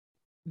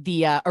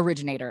the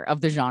originator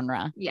of the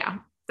genre. Yeah.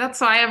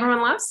 That's why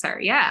everyone loves her.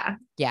 Yeah.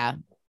 Yeah.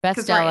 Beth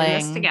Because Stelling. we're in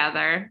this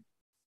together.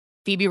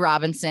 Phoebe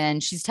Robinson.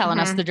 She's telling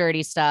us the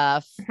dirty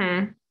stuff.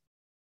 Mm-hmm.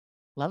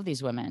 Love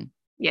these women.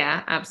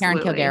 Yeah,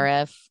 absolutely. Karen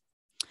Kilgariff.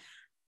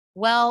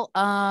 Well,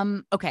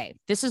 okay.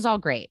 This is all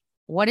great.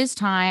 What is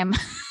time?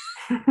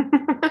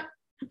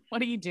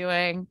 What are you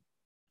doing?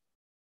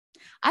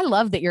 I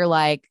love that you're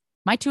like,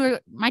 my two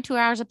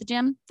hours at the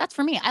gym. That's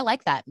for me. I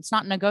like that. It's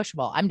not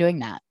negotiable. I'm doing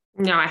that.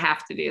 No, I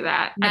have to do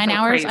that. 9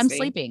 hours. I'm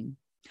sleeping.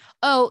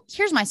 Oh,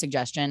 here's my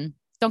suggestion.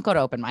 Don't go to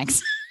open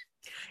mics.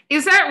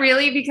 Is that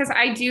really? Because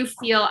I do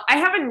feel I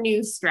have a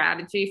new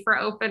strategy for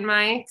open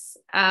mics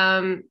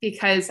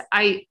because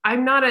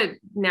I'm not a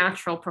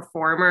natural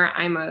performer.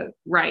 I'm a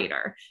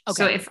writer.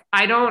 Okay. So if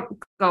I don't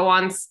go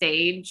on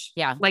stage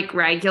like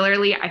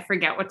regularly, I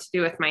forget what to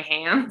do with my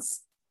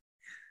hands.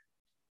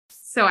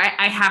 So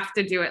I have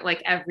to do it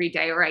like every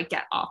day or I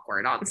get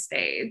awkward on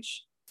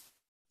stage.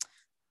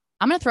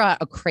 I'm going to throw out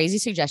a crazy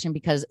suggestion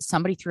because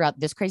somebody threw out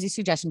this crazy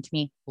suggestion to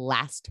me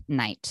last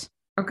night.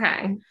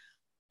 Okay.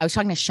 I was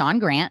talking to Sean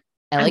Grant,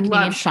 LA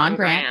comedian Sean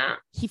Grant.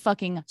 He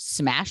fucking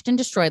smashed and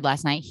destroyed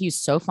last night. He was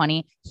so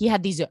funny. He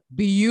had these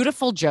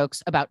beautiful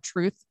jokes about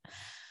truth.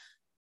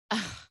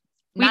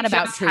 Not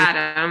about truth. We just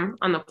had him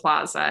on the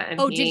plaza. And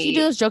did he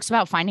do those jokes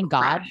about finding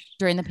God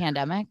during the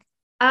pandemic?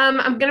 I'm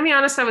going to be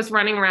honest. I was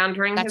running around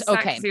during his set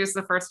because he was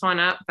the first one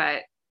up,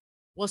 but.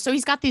 Well, so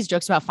he's got these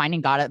jokes about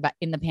finding God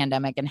in the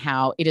pandemic and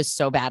how it is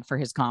so bad for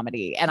his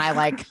comedy. And I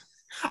like.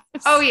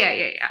 Oh,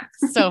 yeah.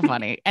 So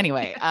funny.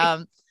 Anyway,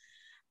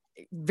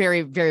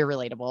 very, very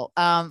relatable.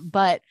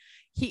 But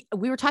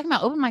we were talking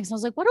about open mics and I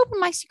was like, what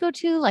open mics do you go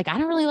to? Like, I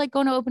don't really like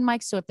going to open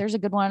mics. So if there's a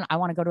good one, I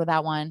want to go to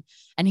that one.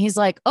 And he's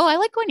like, oh, I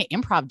like going to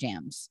improv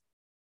jams.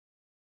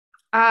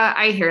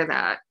 I hear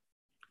that.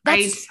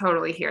 I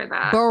totally hear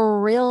that.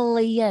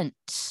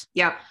 Brilliant.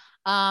 Yep.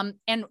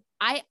 And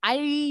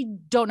I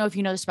don't know if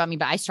you know this about me,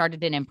 but I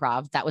started in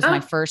improv. That was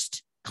my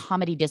first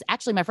comedy.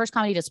 Actually, my first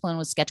comedy discipline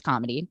was sketch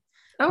comedy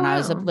when I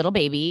was a little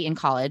baby in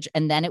college.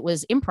 And then it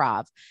was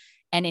improv.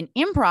 And in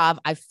improv,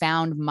 I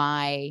found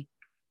my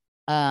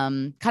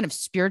kind of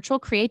spiritual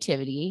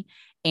creativity.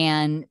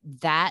 And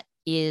that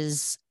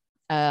is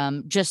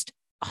just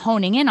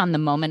honing in on the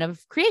moment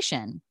of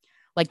creation,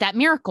 like that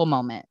miracle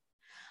moment.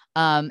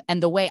 And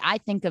the way I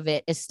think of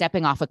it is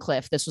stepping off a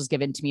cliff. This was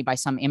given to me by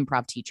some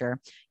improv teacher.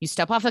 You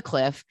step off a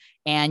cliff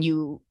and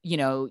you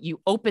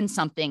open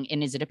something.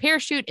 And is it a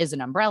parachute? Is it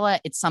an umbrella?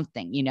 It's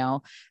something,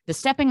 the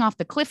stepping off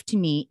the cliff to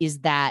me is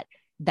that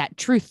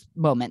truth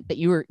moment that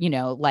you were,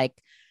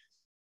 like,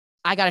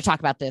 I got to talk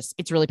about this.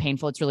 It's really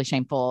painful. It's really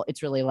shameful.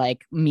 It's really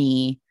like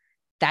me.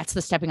 That's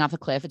the stepping off a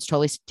cliff. It's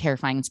totally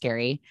terrifying and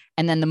scary.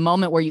 And then the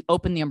moment where you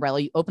open the umbrella,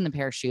 you open the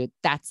parachute,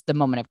 that's the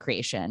moment of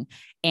creation.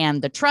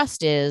 And the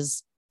trust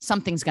is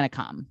something's going to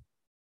come.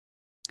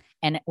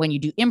 And when you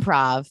do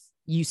improv,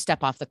 you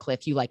step off the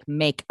cliff, you like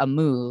make a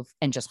move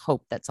and just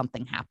hope that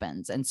something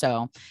happens. And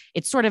so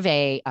it's sort of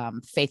a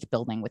faith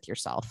building with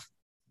yourself.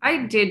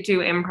 I did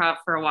do improv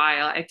for a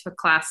while. I took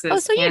classes. Oh,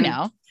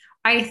 so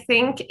I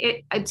think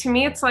to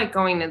me, it's like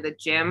going to the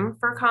gym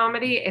for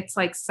comedy. It's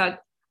like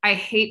I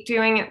hate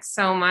doing it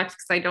so much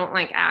because I don't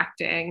like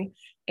acting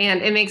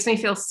and it makes me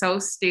feel so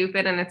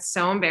stupid and it's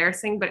so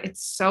embarrassing, but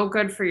it's so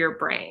good for your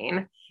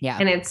brain. Yeah.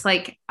 And it's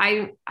like,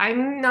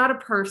 I'm not a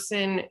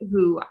person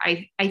who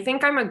I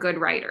think I'm a good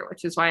writer,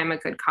 which is why I'm a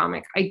good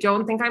comic. I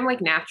don't think I'm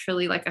like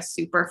naturally like a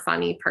super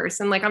funny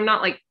person. Like I'm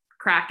not like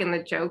cracking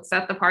the jokes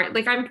at the party.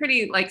 Like I'm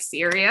pretty like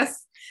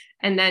serious.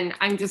 And then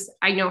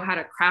I know how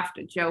to craft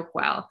a joke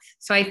well.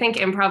 So I think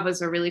improv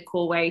is a really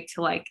cool way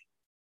to like,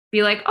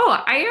 be like,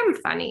 oh, I am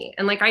funny.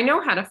 And like, I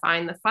know how to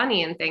find the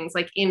funny in things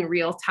like in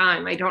real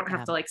time. I don't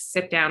have to like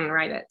sit down and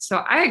write it. So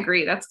I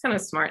agree. That's kind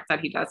of smart that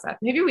he does that.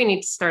 Maybe we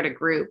need to start a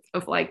group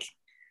of like.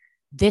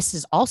 This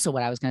is also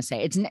what I was going to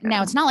say.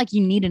 Now it's not like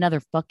you need another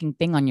fucking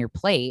thing on your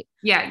plate.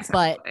 Yeah,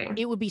 exactly. But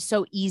it would be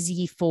so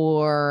easy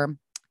for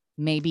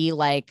maybe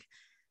like,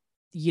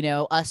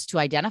 us to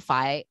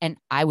identify. And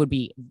I would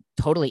be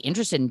totally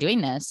interested in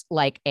doing this,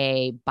 like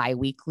a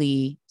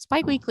bi-weekly,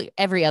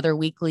 every other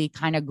weekly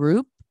kind of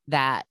group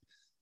that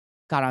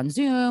got on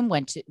Zoom,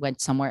 went to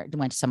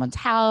someone's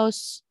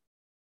house.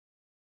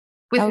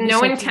 with would be no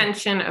so cool.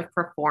 intention of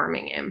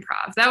performing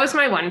improv. That was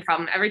my one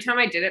problem. Every time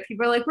I did it,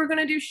 people were like, we're going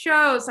to do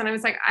shows. And I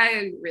was like,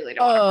 I really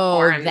don't want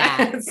to perform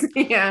that. this.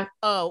 Yeah.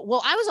 Oh,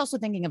 well, I was also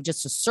thinking of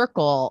just a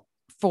circle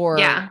for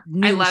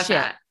new I love shit.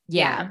 that.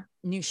 Yeah.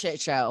 New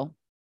shit show.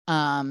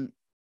 Have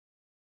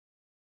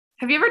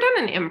you ever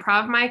done an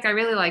improv mic? I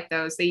really like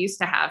those. They used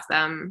to have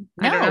them.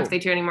 I don't know No. if they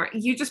do anymore.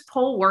 You just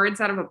pull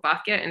words out of a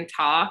bucket and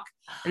talk,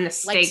 and the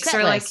stakes set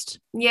are list.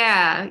 like,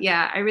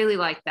 yeah. I really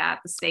like that.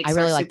 The stakes I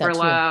really are like that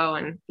super too. low,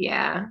 and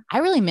yeah. I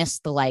really miss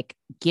the like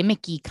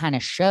gimmicky kind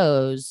of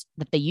shows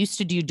that they used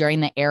to do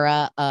during the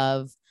era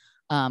of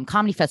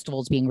comedy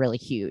festivals being really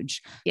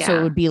huge. Yeah. So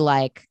it would be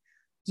like,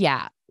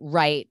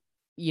 write,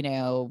 you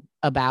know,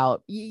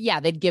 about,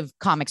 they'd give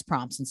comics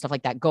prompts and stuff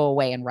like that. Go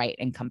away and write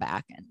and come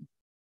back and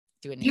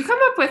do it. You come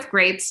up with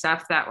great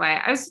stuff that way.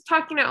 I was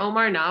talking to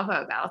Omar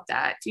Nava about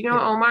that. Do you know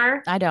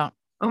Omar? I don't.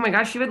 Oh my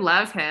gosh, you would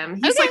love him.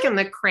 He's like in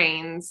the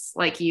Cranes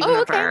like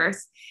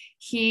universe.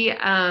 Okay.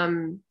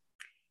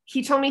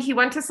 He told me he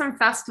went to some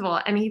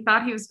festival and he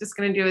thought he was just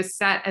going to do a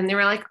set, and they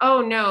were like,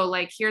 oh no,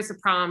 like here's a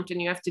prompt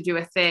and you have to do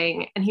a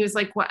thing. And he was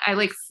like, what? I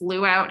like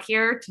flew out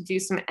here to do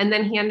some, and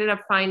then he ended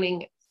up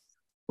finding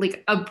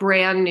like a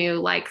brand new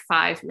like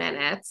 5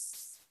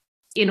 minutes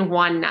in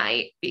one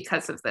night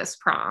because of this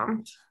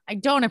prompt. I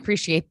don't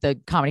appreciate the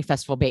comedy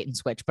festival bait and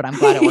switch, but I'm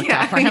glad it worked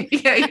out for him.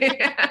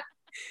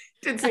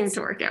 Did seem to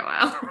work out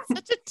well.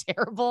 Such a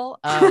terrible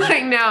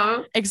I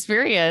know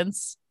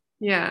experience.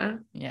 Yeah.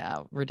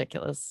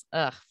 Ridiculous.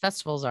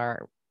 Festivals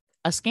are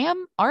a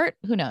scam. Art,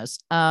 who knows?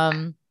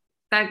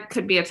 That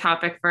could be a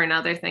topic for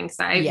another thing.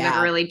 So I've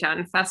never really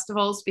done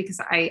festivals because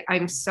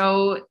I'm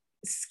so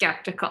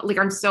skeptical. Like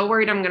I'm so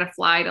worried I'm going to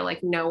fly to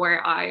like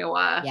nowhere,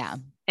 Iowa. Yeah.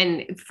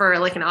 And for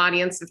like an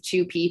audience of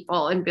 2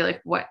 people and be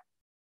like, what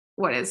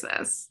is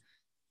this?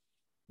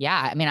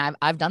 Yeah. I mean,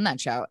 I've done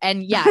that show,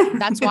 and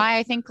that's why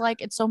I think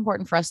like it's so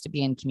important for us to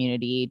be in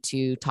community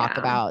to talk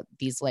about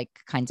these like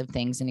kinds of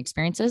things and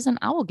experiences. And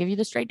I will give you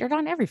the straight dirt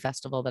on every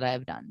festival that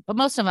I've done, but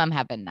most of them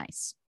have been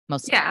nice.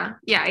 Yeah.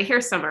 I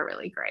hear some are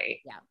really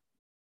great. Yeah.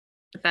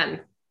 But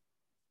then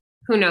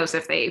who knows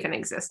if they even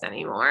exist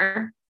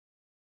anymore?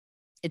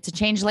 It's a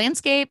changed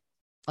landscape,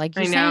 like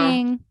you're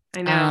saying.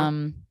 I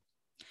know.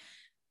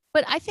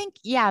 But I think,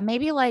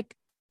 maybe like,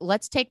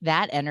 let's take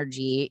that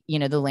energy. You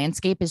know, the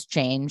landscape has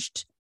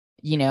changed.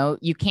 You know,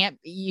 you can't,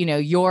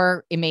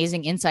 your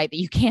amazing insight that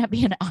you can't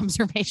be an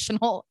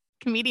observational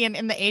comedian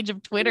in the age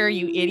of Twitter,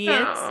 you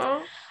idiots.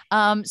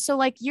 No. So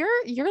like you're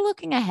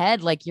looking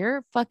ahead, like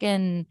you're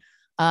fucking,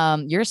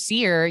 you're a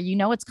seer, you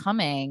know, what's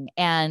coming.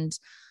 And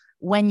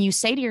when you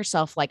say to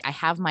yourself, like, I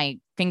have my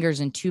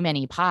fingers in too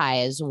many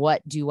pies,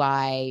 what do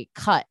I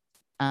cut?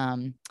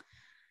 I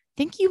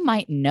think you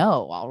might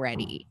know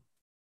already.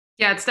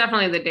 Yeah, it's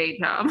definitely the day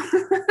job.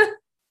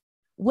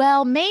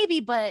 Well, maybe,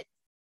 but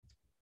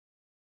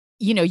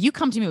you know, you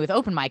come to me with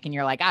open mic and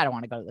you're like, I don't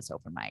want to go to this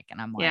open mic. And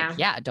I'm like,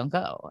 don't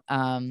go.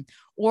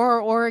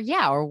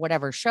 Or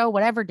whatever show,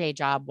 whatever day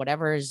job,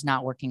 whatever is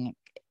not working.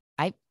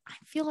 I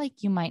feel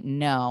like you might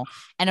know.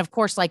 And of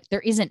course, like there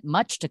isn't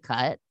much to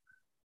cut.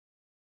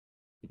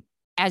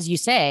 As you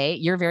say,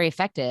 you're very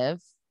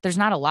effective. There's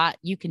not a lot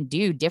you can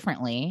do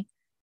differently.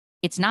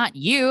 It's not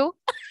you.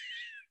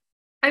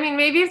 I mean,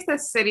 maybe if the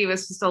city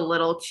was just a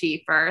little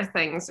cheaper,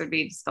 things would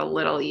be just a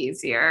little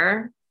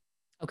easier.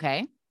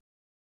 Okay.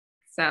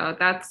 So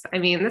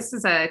this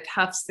is a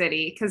tough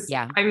city because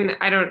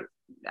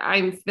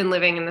I've been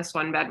living in this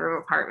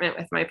 1-bedroom apartment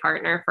with my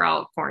partner for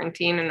all of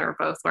quarantine, and we're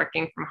both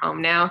working from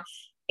home now,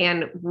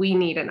 and we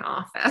need an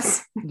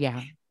office.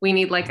 Yeah. We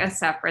need like a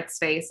separate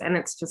space, and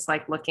it's just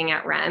like looking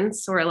at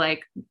rents. We're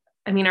like,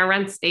 our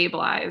rent's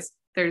stabilized.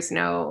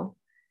 And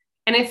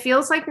it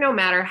feels like no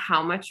matter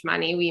how much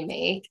money we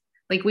make,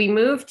 like we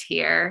moved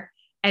here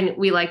and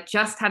we like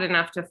just had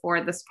enough to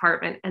afford this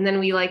apartment. And then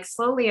we like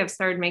slowly have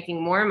started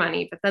making more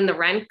money, but then the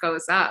rent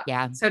goes up.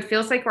 Yeah. So it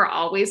feels like we're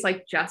always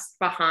like just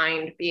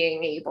behind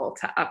being able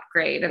to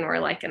upgrade. And we're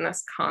like in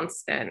this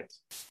constant,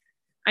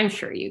 I'm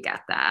sure you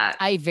get that.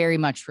 I very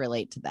much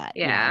relate to that.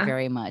 Yeah.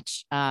 Very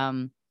much.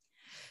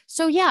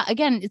 So yeah,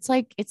 again, it's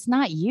like, it's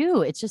not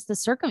you, it's just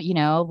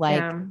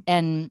the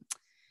and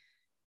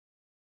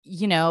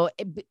you know,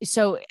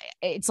 so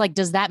it's like,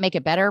 does that make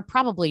it better?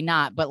 Probably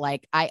not. But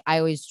like, I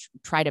always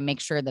try to make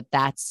sure that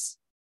that's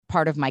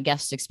part of my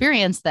guest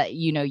experience, that,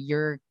 you know,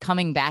 you're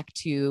coming back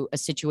to a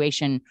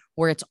situation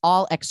where it's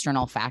all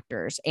external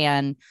factors.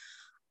 And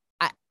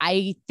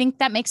I think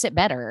that makes it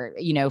better.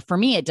 You know, for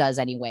me, it does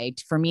anyway,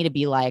 for me to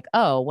be like,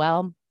 oh,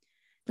 well,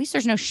 at least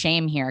there's no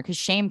shame here, because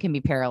shame can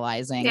be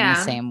paralyzing in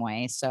the same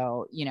way.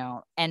 So, you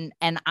know, and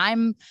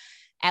I'm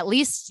at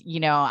least, you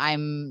know,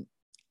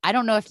 I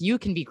don't know if you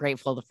can be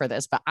grateful for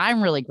this, but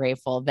I'm really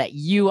grateful that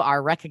you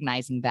are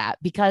recognizing that,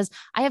 because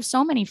I have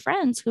so many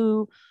friends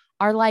who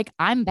are like,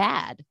 I'm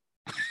bad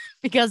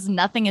because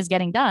nothing is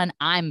getting done.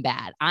 I'm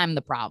bad. I'm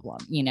the problem,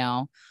 you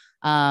know?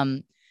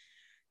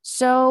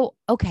 So,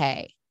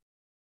 okay.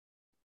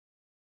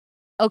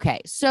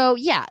 So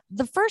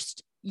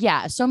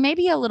so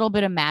maybe a little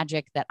bit of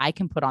magic that I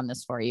can put on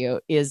this for you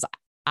is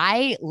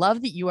I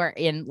love that you are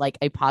in like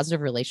a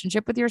positive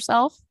relationship with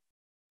yourself.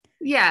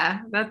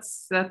 Yeah,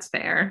 that's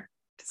fair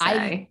to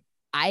say.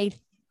 I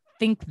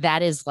think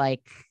that is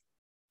like,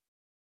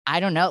 I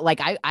don't know. Like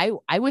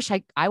I wish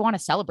I want to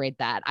celebrate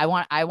that. I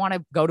want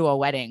to go to a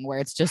wedding where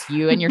it's just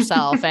you and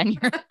yourself and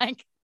you're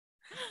like,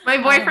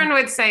 My boyfriend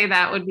would say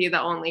that would be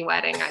the only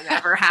wedding I'm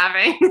ever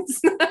having.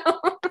 So.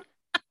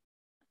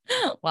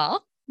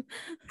 Well,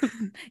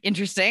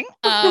 interesting.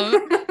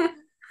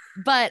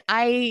 But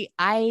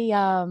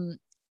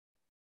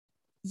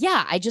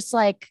yeah, I just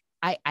like,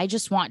 I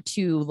just want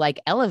to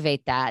like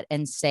elevate that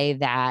and say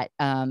that,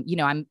 you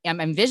know, I'm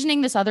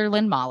envisioning this other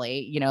Lynn Molly,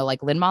 you know,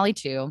 like Lynn Molly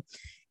too.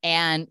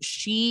 And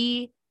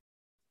she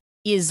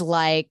is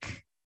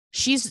like,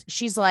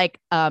 she's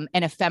like an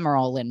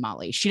ephemeral Lynn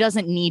Molly. She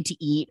doesn't need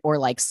to eat or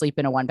like sleep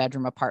in a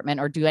 1-bedroom apartment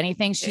or do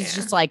anything. She's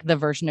just like the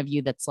version of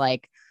you that's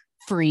like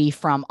free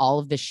from all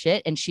of this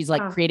shit. And she's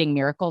like creating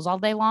miracles all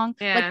day long.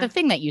 Yeah. Like the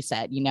thing that you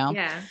said, you know?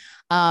 Yeah.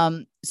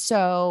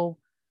 So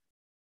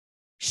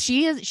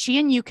she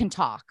and you can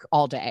talk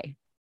all day.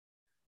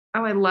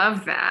 Oh, I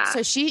love that.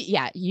 So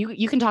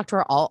you can talk to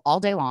her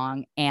all day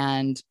long.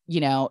 And,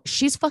 you know,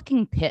 she's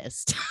fucking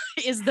pissed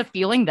is the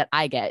feeling that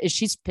I get is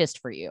she's pissed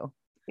for you.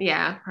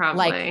 Yeah,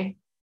 probably. Like,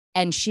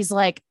 and she's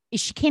like,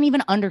 she can't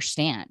even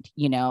understand,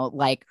 you know,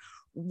 like,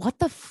 what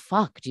the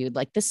fuck, dude?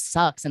 Like, this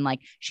sucks. And like,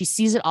 she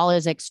sees it all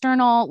as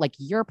external, like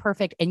you're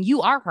perfect and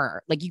you are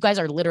her. Like, you guys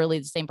are literally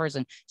the same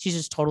person. She's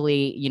just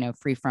totally, you know,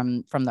 free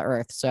from the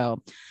earth.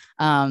 So,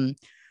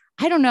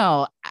 I don't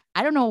know.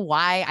 I don't know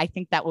why I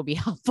think that would be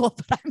helpful,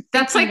 but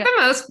that's like the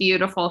most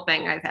beautiful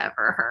thing I've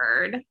ever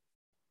heard.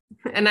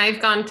 And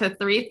I've gone to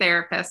 3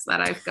 therapists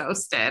that I've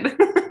ghosted.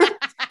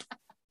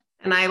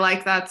 And I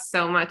like that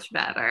so much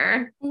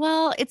better.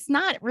 Well, it's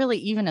not really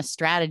even a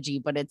strategy,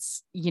 but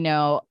it's, you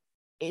know,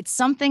 it's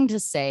something to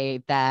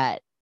say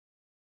that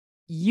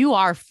you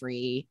are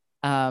free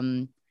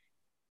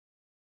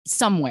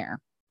somewhere.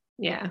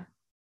 Yeah.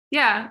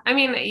 Yeah. I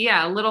mean,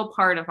 yeah, a little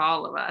part of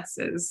all of us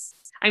is,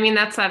 I mean,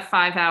 that's that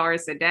 5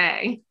 hours a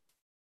day.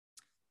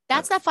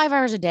 That's that 5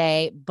 hours a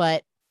day.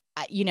 But,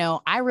 you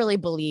know, I really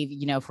believe,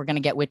 you know, if we're going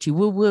to get witchy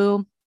woo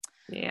woo,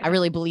 I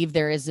really believe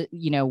there is,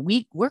 you know,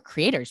 we're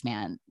creators,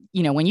 man.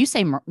 You know, when you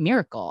say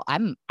miracle,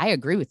 I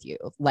agree with you.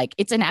 Like,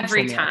 it's an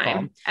actual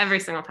miracle. Every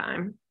single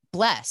time.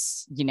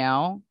 Bless, you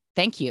know,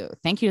 thank you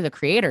to the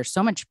creator.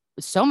 So much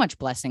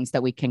blessings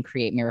that we can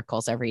create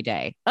miracles every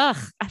day. Ugh,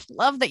 I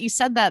love that you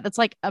said that. That's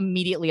like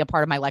immediately a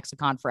part of my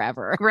lexicon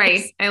forever.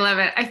 Right. I love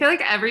it. I feel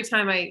like every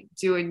time I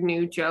do a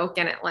new joke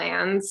and it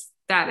lands,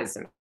 that is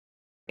a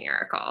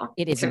miracle.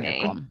 It is a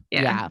miracle.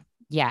 Yeah.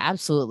 Yeah,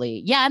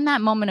 absolutely. Yeah. And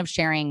that moment of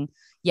sharing.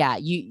 Yeah.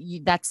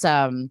 You that's,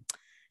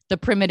 the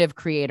primitive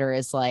creator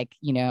is like,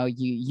 you know,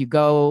 you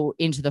go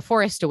into the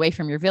forest away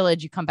from your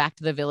village, you come back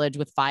to the village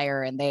with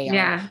fire and they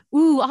are,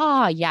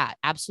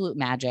 absolute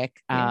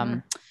magic.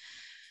 But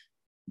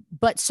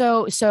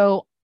so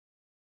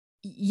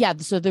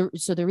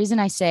the reason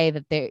I say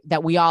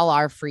that we all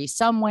are free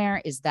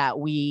somewhere is that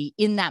we,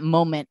 in that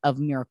moment of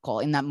miracle,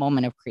 in that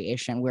moment of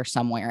creation, we're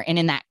somewhere. And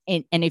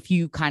and if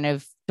you kind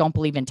of don't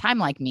believe in time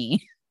like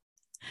me,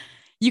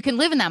 you can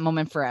live in that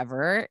moment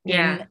forever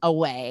in a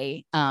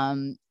way.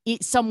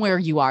 Somewhere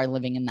you are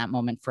living in that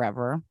moment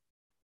forever.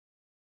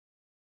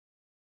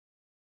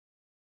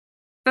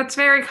 That's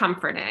very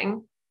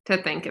comforting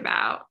to think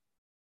about,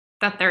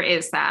 that there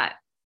is that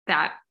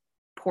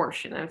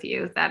portion of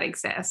you that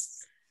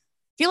exists.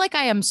 I feel like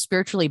I am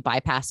spiritually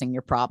bypassing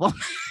your problem.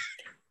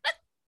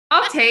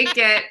 I'll take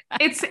it.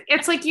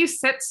 It's like you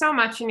sit so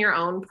much in your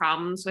own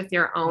problems with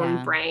your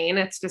own brain.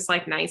 It's just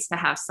like nice to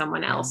have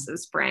someone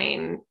else's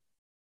brain.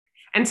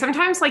 And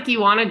sometimes like you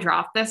want to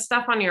drop this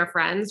stuff on your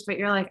friends, but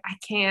you're like, I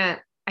can't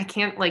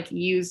like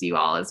use you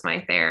all as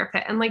my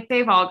therapist. And like,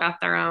 they've all got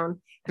their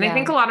own. And I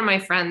think a lot of my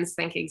friends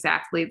think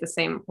exactly the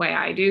same way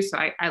I do. So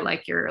I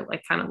like your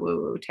like kind of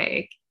woo-woo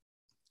take.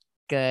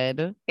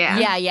 Good.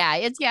 Yeah.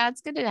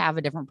 It's good to have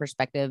a different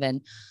perspective.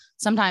 And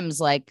sometimes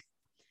like,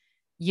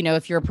 you know,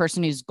 if you're a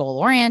person who's goal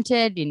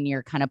oriented and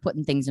you're kind of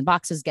putting things in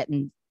boxes,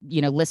 getting,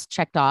 you know, lists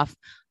checked off,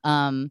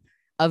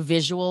 a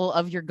visual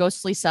of your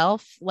ghostly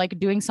self, like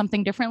doing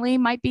something differently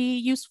might be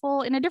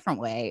useful in a different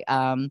way.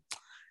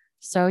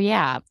 So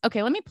yeah.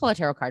 Okay. Let me pull a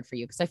tarot card for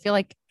you, because I feel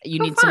like you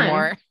need some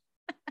more.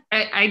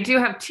 I do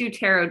have 2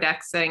 tarot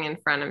decks sitting in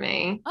front of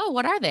me. Oh,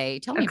 what are they?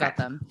 Tell me about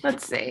them.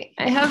 Let's see.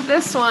 I have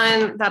this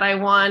one that I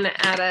won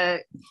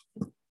at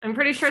I'm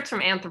pretty sure it's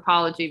from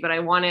Anthropology, but I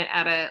won it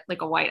at a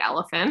white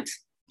elephant.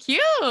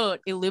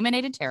 Cute.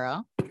 Illuminated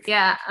tarot.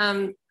 Yeah.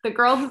 The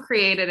girl who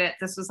created it,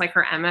 this was like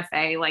her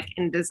MFA, like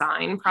in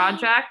design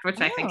project, which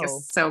I think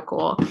is so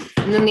cool.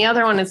 And then the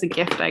other one is a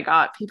gift I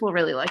got. People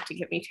really like to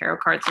give me tarot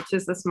cards, which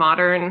is this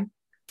modern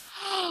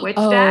witch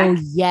deck. Oh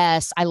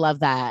yes. I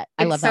love that.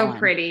 I love that. It's so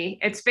pretty.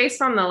 It's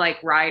based on the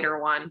like Rider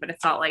one, but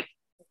it's all like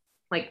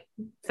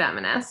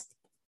feminist.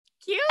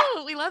 Cute.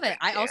 We love it.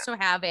 I also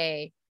have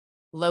a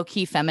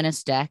low-key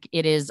feminist deck.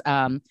 It is,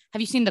 have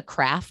you seen The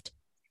Craft?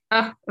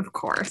 Of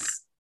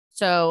course.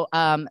 So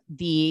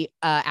the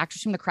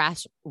actress from The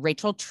Craft,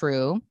 Rachel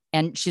True,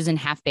 and she's in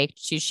Half Baked.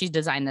 She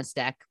designed this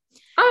deck.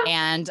 Oh.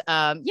 And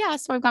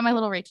so I've got my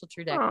little Rachel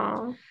True deck.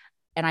 Aw.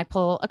 And I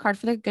pull a card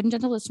for the good and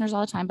gentle listeners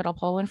all the time, but I'll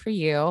pull one for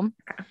you.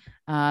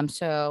 Okay.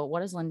 So what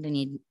does Linda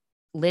need?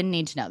 Lynn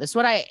need to know. This is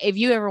what if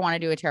you ever want to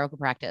do a tarot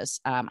practice,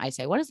 I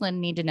say, what does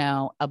Lynn need to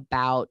know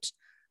about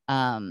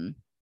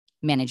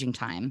managing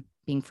time,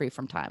 being free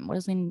from time? What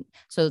does Lynn?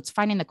 So it's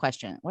finding the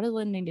question. What does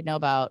Lynn need to know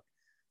about?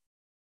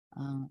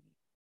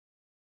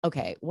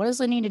 Okay. What does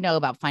Lynn need to know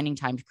about finding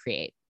time to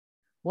create?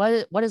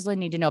 What does Lynn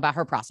need to know about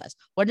her process?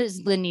 What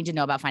does Lynn need to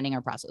know about finding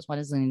her process? What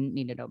does Lynn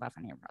need to know about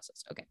finding her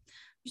process? Okay.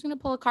 I'm just going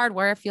to pull a card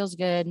where it feels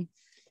good.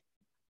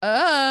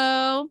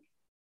 Oh,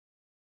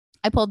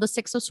 I pulled the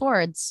Six of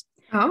Swords.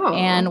 Oh.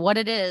 And what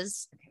it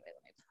is. Okay, wait,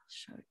 let me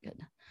show it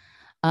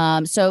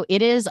good. So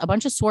it is a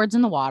bunch of swords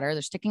in the water.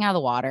 They're sticking out of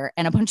the water,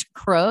 and a bunch of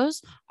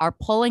crows are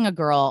pulling a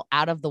girl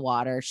out of the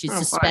water. She's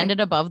suspended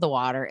above the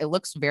water. It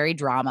looks very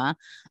drama.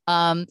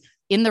 In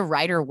the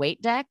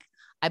Rider-Waite deck,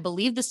 I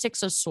believe the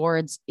Six of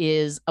Swords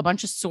is a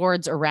bunch of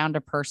swords around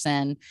a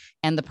person,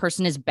 and the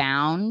person is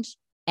bound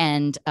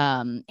and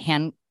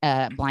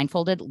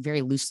blindfolded,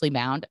 very loosely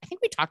bound. I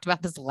think we talked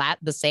about this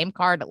the same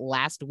card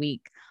last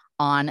week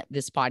on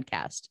this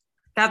podcast.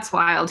 That's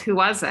wild. Who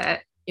was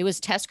it? It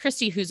was Tess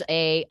Christie, who's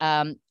a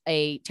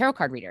tarot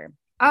card reader.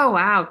 Oh,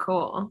 wow.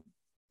 Cool.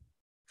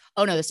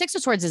 Oh no, the Six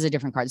of Swords is a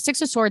different card. The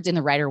Six of Swords in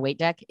the Rider-Waite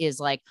deck is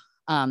like,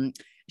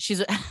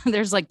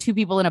 there's like two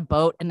people in a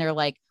boat and they're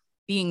like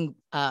being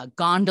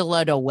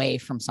gondolaed away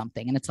from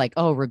something. And it's like,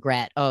 oh,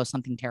 regret. Oh,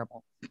 something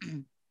terrible.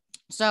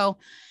 So,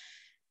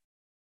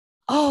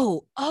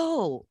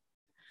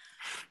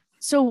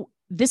 so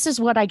this is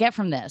what I get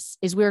from this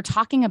is we were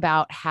talking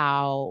about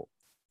how,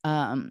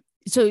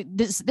 so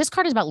this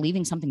card is about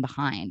leaving something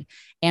behind.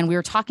 And we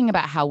were talking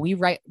about how we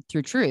write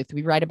through truth.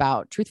 We write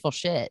about truthful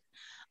shit.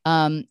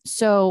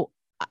 So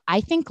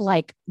I think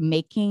like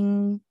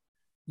making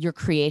your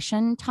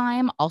creation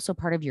time also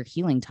part of your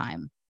healing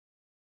time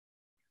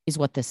is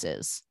what this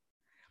is.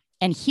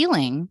 And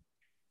healing,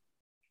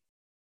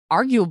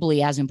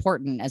 arguably as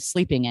important as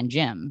sleeping and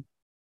gym.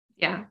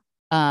 Yeah.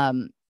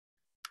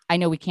 I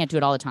know we can't do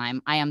it all the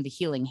time. I am the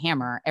healing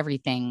hammer.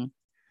 Everything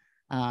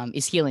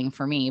is healing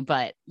for me,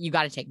 but you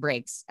got to take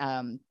breaks.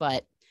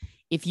 But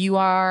if you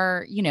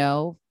are,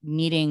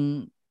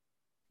 needing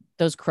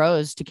those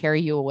crows to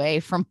carry you away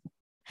from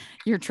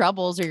your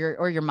troubles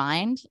or your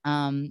mind,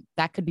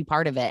 that could be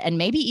part of it. And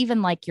maybe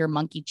even like your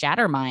monkey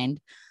chatter mind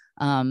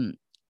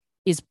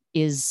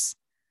is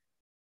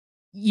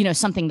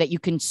something that you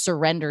can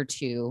surrender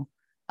to.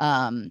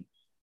 And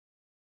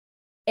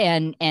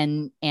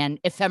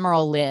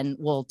ephemeral Lynn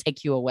will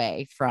take you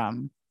away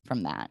from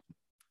that.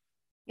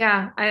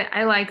 Yeah,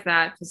 I like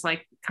that. Just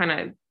like kind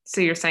of,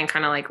 so you're saying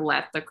kind of like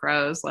let the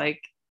crows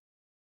like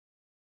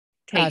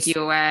take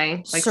you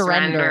away, like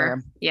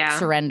surrender. Yeah.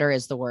 Surrender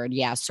is the word.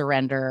 Yeah.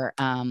 Surrender.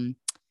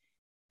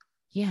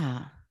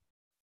 Yeah.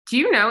 Do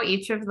you know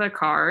each of the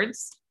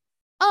cards?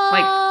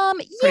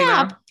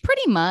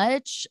 Pretty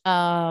much.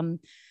 And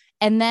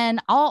then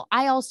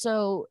I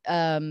also,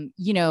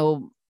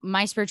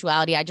 my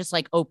spirituality, I just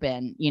like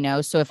open,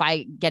 so if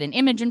I get an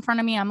image in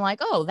front of me, I'm like,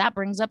 oh, that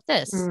brings up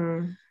this.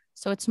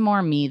 So it's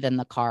more me than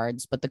the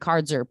cards, but the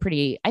cards are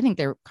I think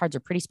their cards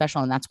are pretty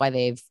special. And that's why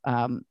they've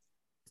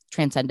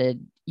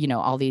transcended,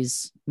 all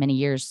these many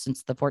years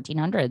since the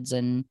 1400s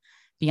and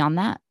beyond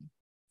that.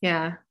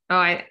 Yeah. Oh,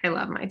 I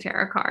love my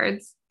tarot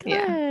cards. Good.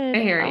 Yeah. I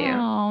hear you.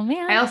 Oh,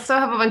 man. I also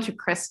have a bunch of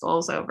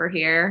crystals over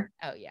here.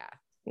 Oh, yeah.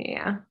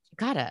 Yeah.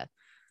 Gotta.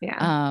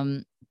 Yeah.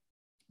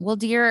 Well,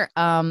 dear,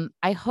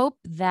 I hope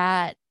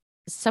that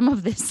some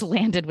of this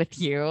landed with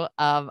you.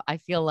 I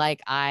feel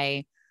like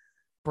I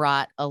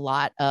brought a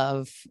lot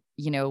of,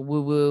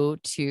 woo-woo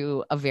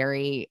to a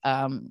very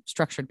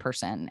structured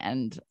person.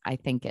 And I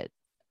think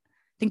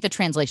the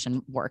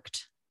translation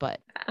worked, but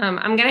I'm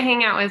going to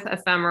hang out with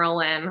Ephemeral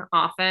Lynn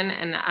often.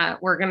 And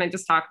we're going to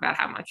just talk about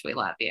how much we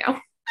love you.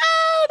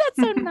 Oh, that's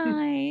so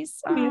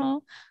nice.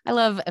 Oh, I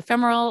love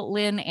Ephemeral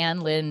Lynn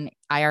and Lynn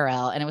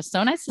IRL. And it was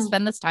so nice to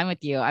spend this time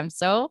with you. I'm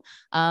so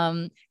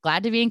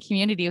glad to be in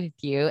community with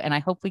you. And I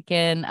hope we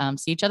can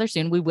see each other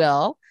soon. We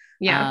will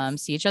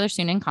see each other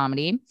soon in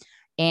comedy.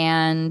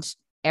 And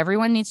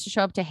everyone needs to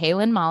show up to Hey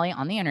Lynn Molly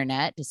on the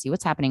internet to see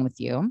what's happening with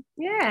you.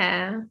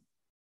 Yeah.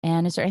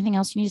 And is there anything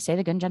else you need to say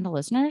to good and gentle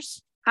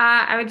listeners?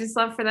 I would just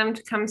love for them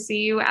to come see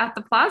you at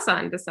the Plaza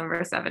on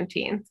December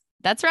 17th.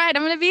 That's right.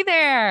 I'm going to be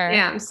there.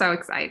 Yeah, I'm so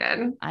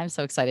excited. I'm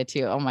so excited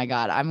too. Oh my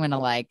God. I'm going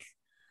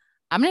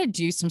to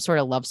do some sort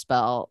of love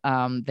spell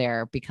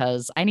there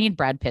because I need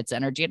Brad Pitt's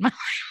energy in my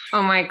life.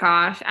 Oh my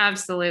gosh.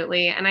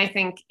 Absolutely. And I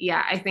think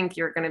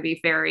you're going to be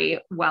very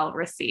well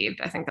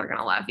received. I think they're going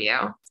to love you.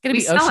 It's going to be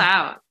sell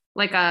out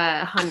like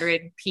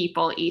 100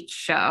 people each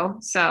show.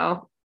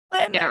 So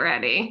get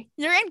ready.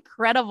 You're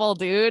incredible,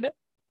 dude.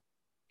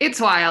 It's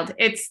wild.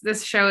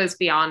 This show is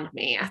beyond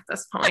me at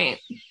this point.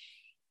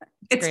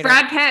 It's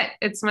Brad Pitt.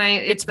 It's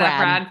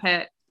Brad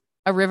Pitt.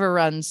 A river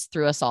runs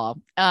through us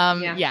all.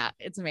 Yeah,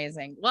 it's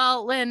amazing.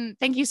 Well, Lynn,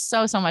 thank you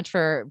so much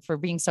for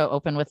being so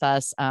open with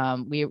us.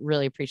 We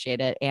really appreciate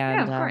it.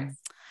 And of course.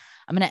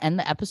 I'm going to end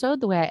the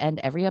episode the way I end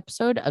every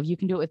episode of You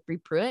Can Do It with Bree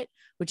Pruitt,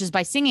 which is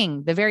by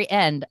singing the very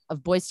end of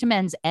Boyz II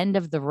Men's End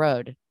of the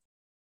Road.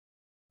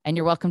 And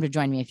you're welcome to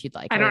join me if you'd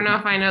like. I don't know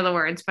if I know the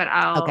words, but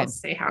I'll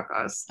see how it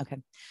goes. Okay.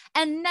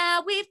 And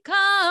now we've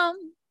come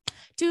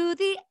to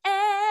the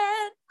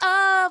end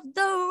of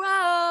the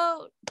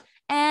road,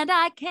 and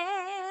I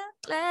can't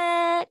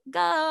let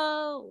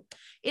go.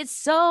 It's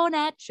so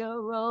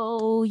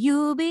natural.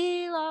 You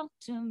belong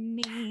to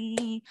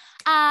me.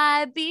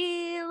 I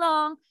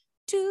belong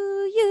to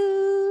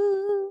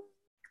you.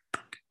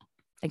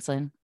 Thanks,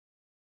 Lynn.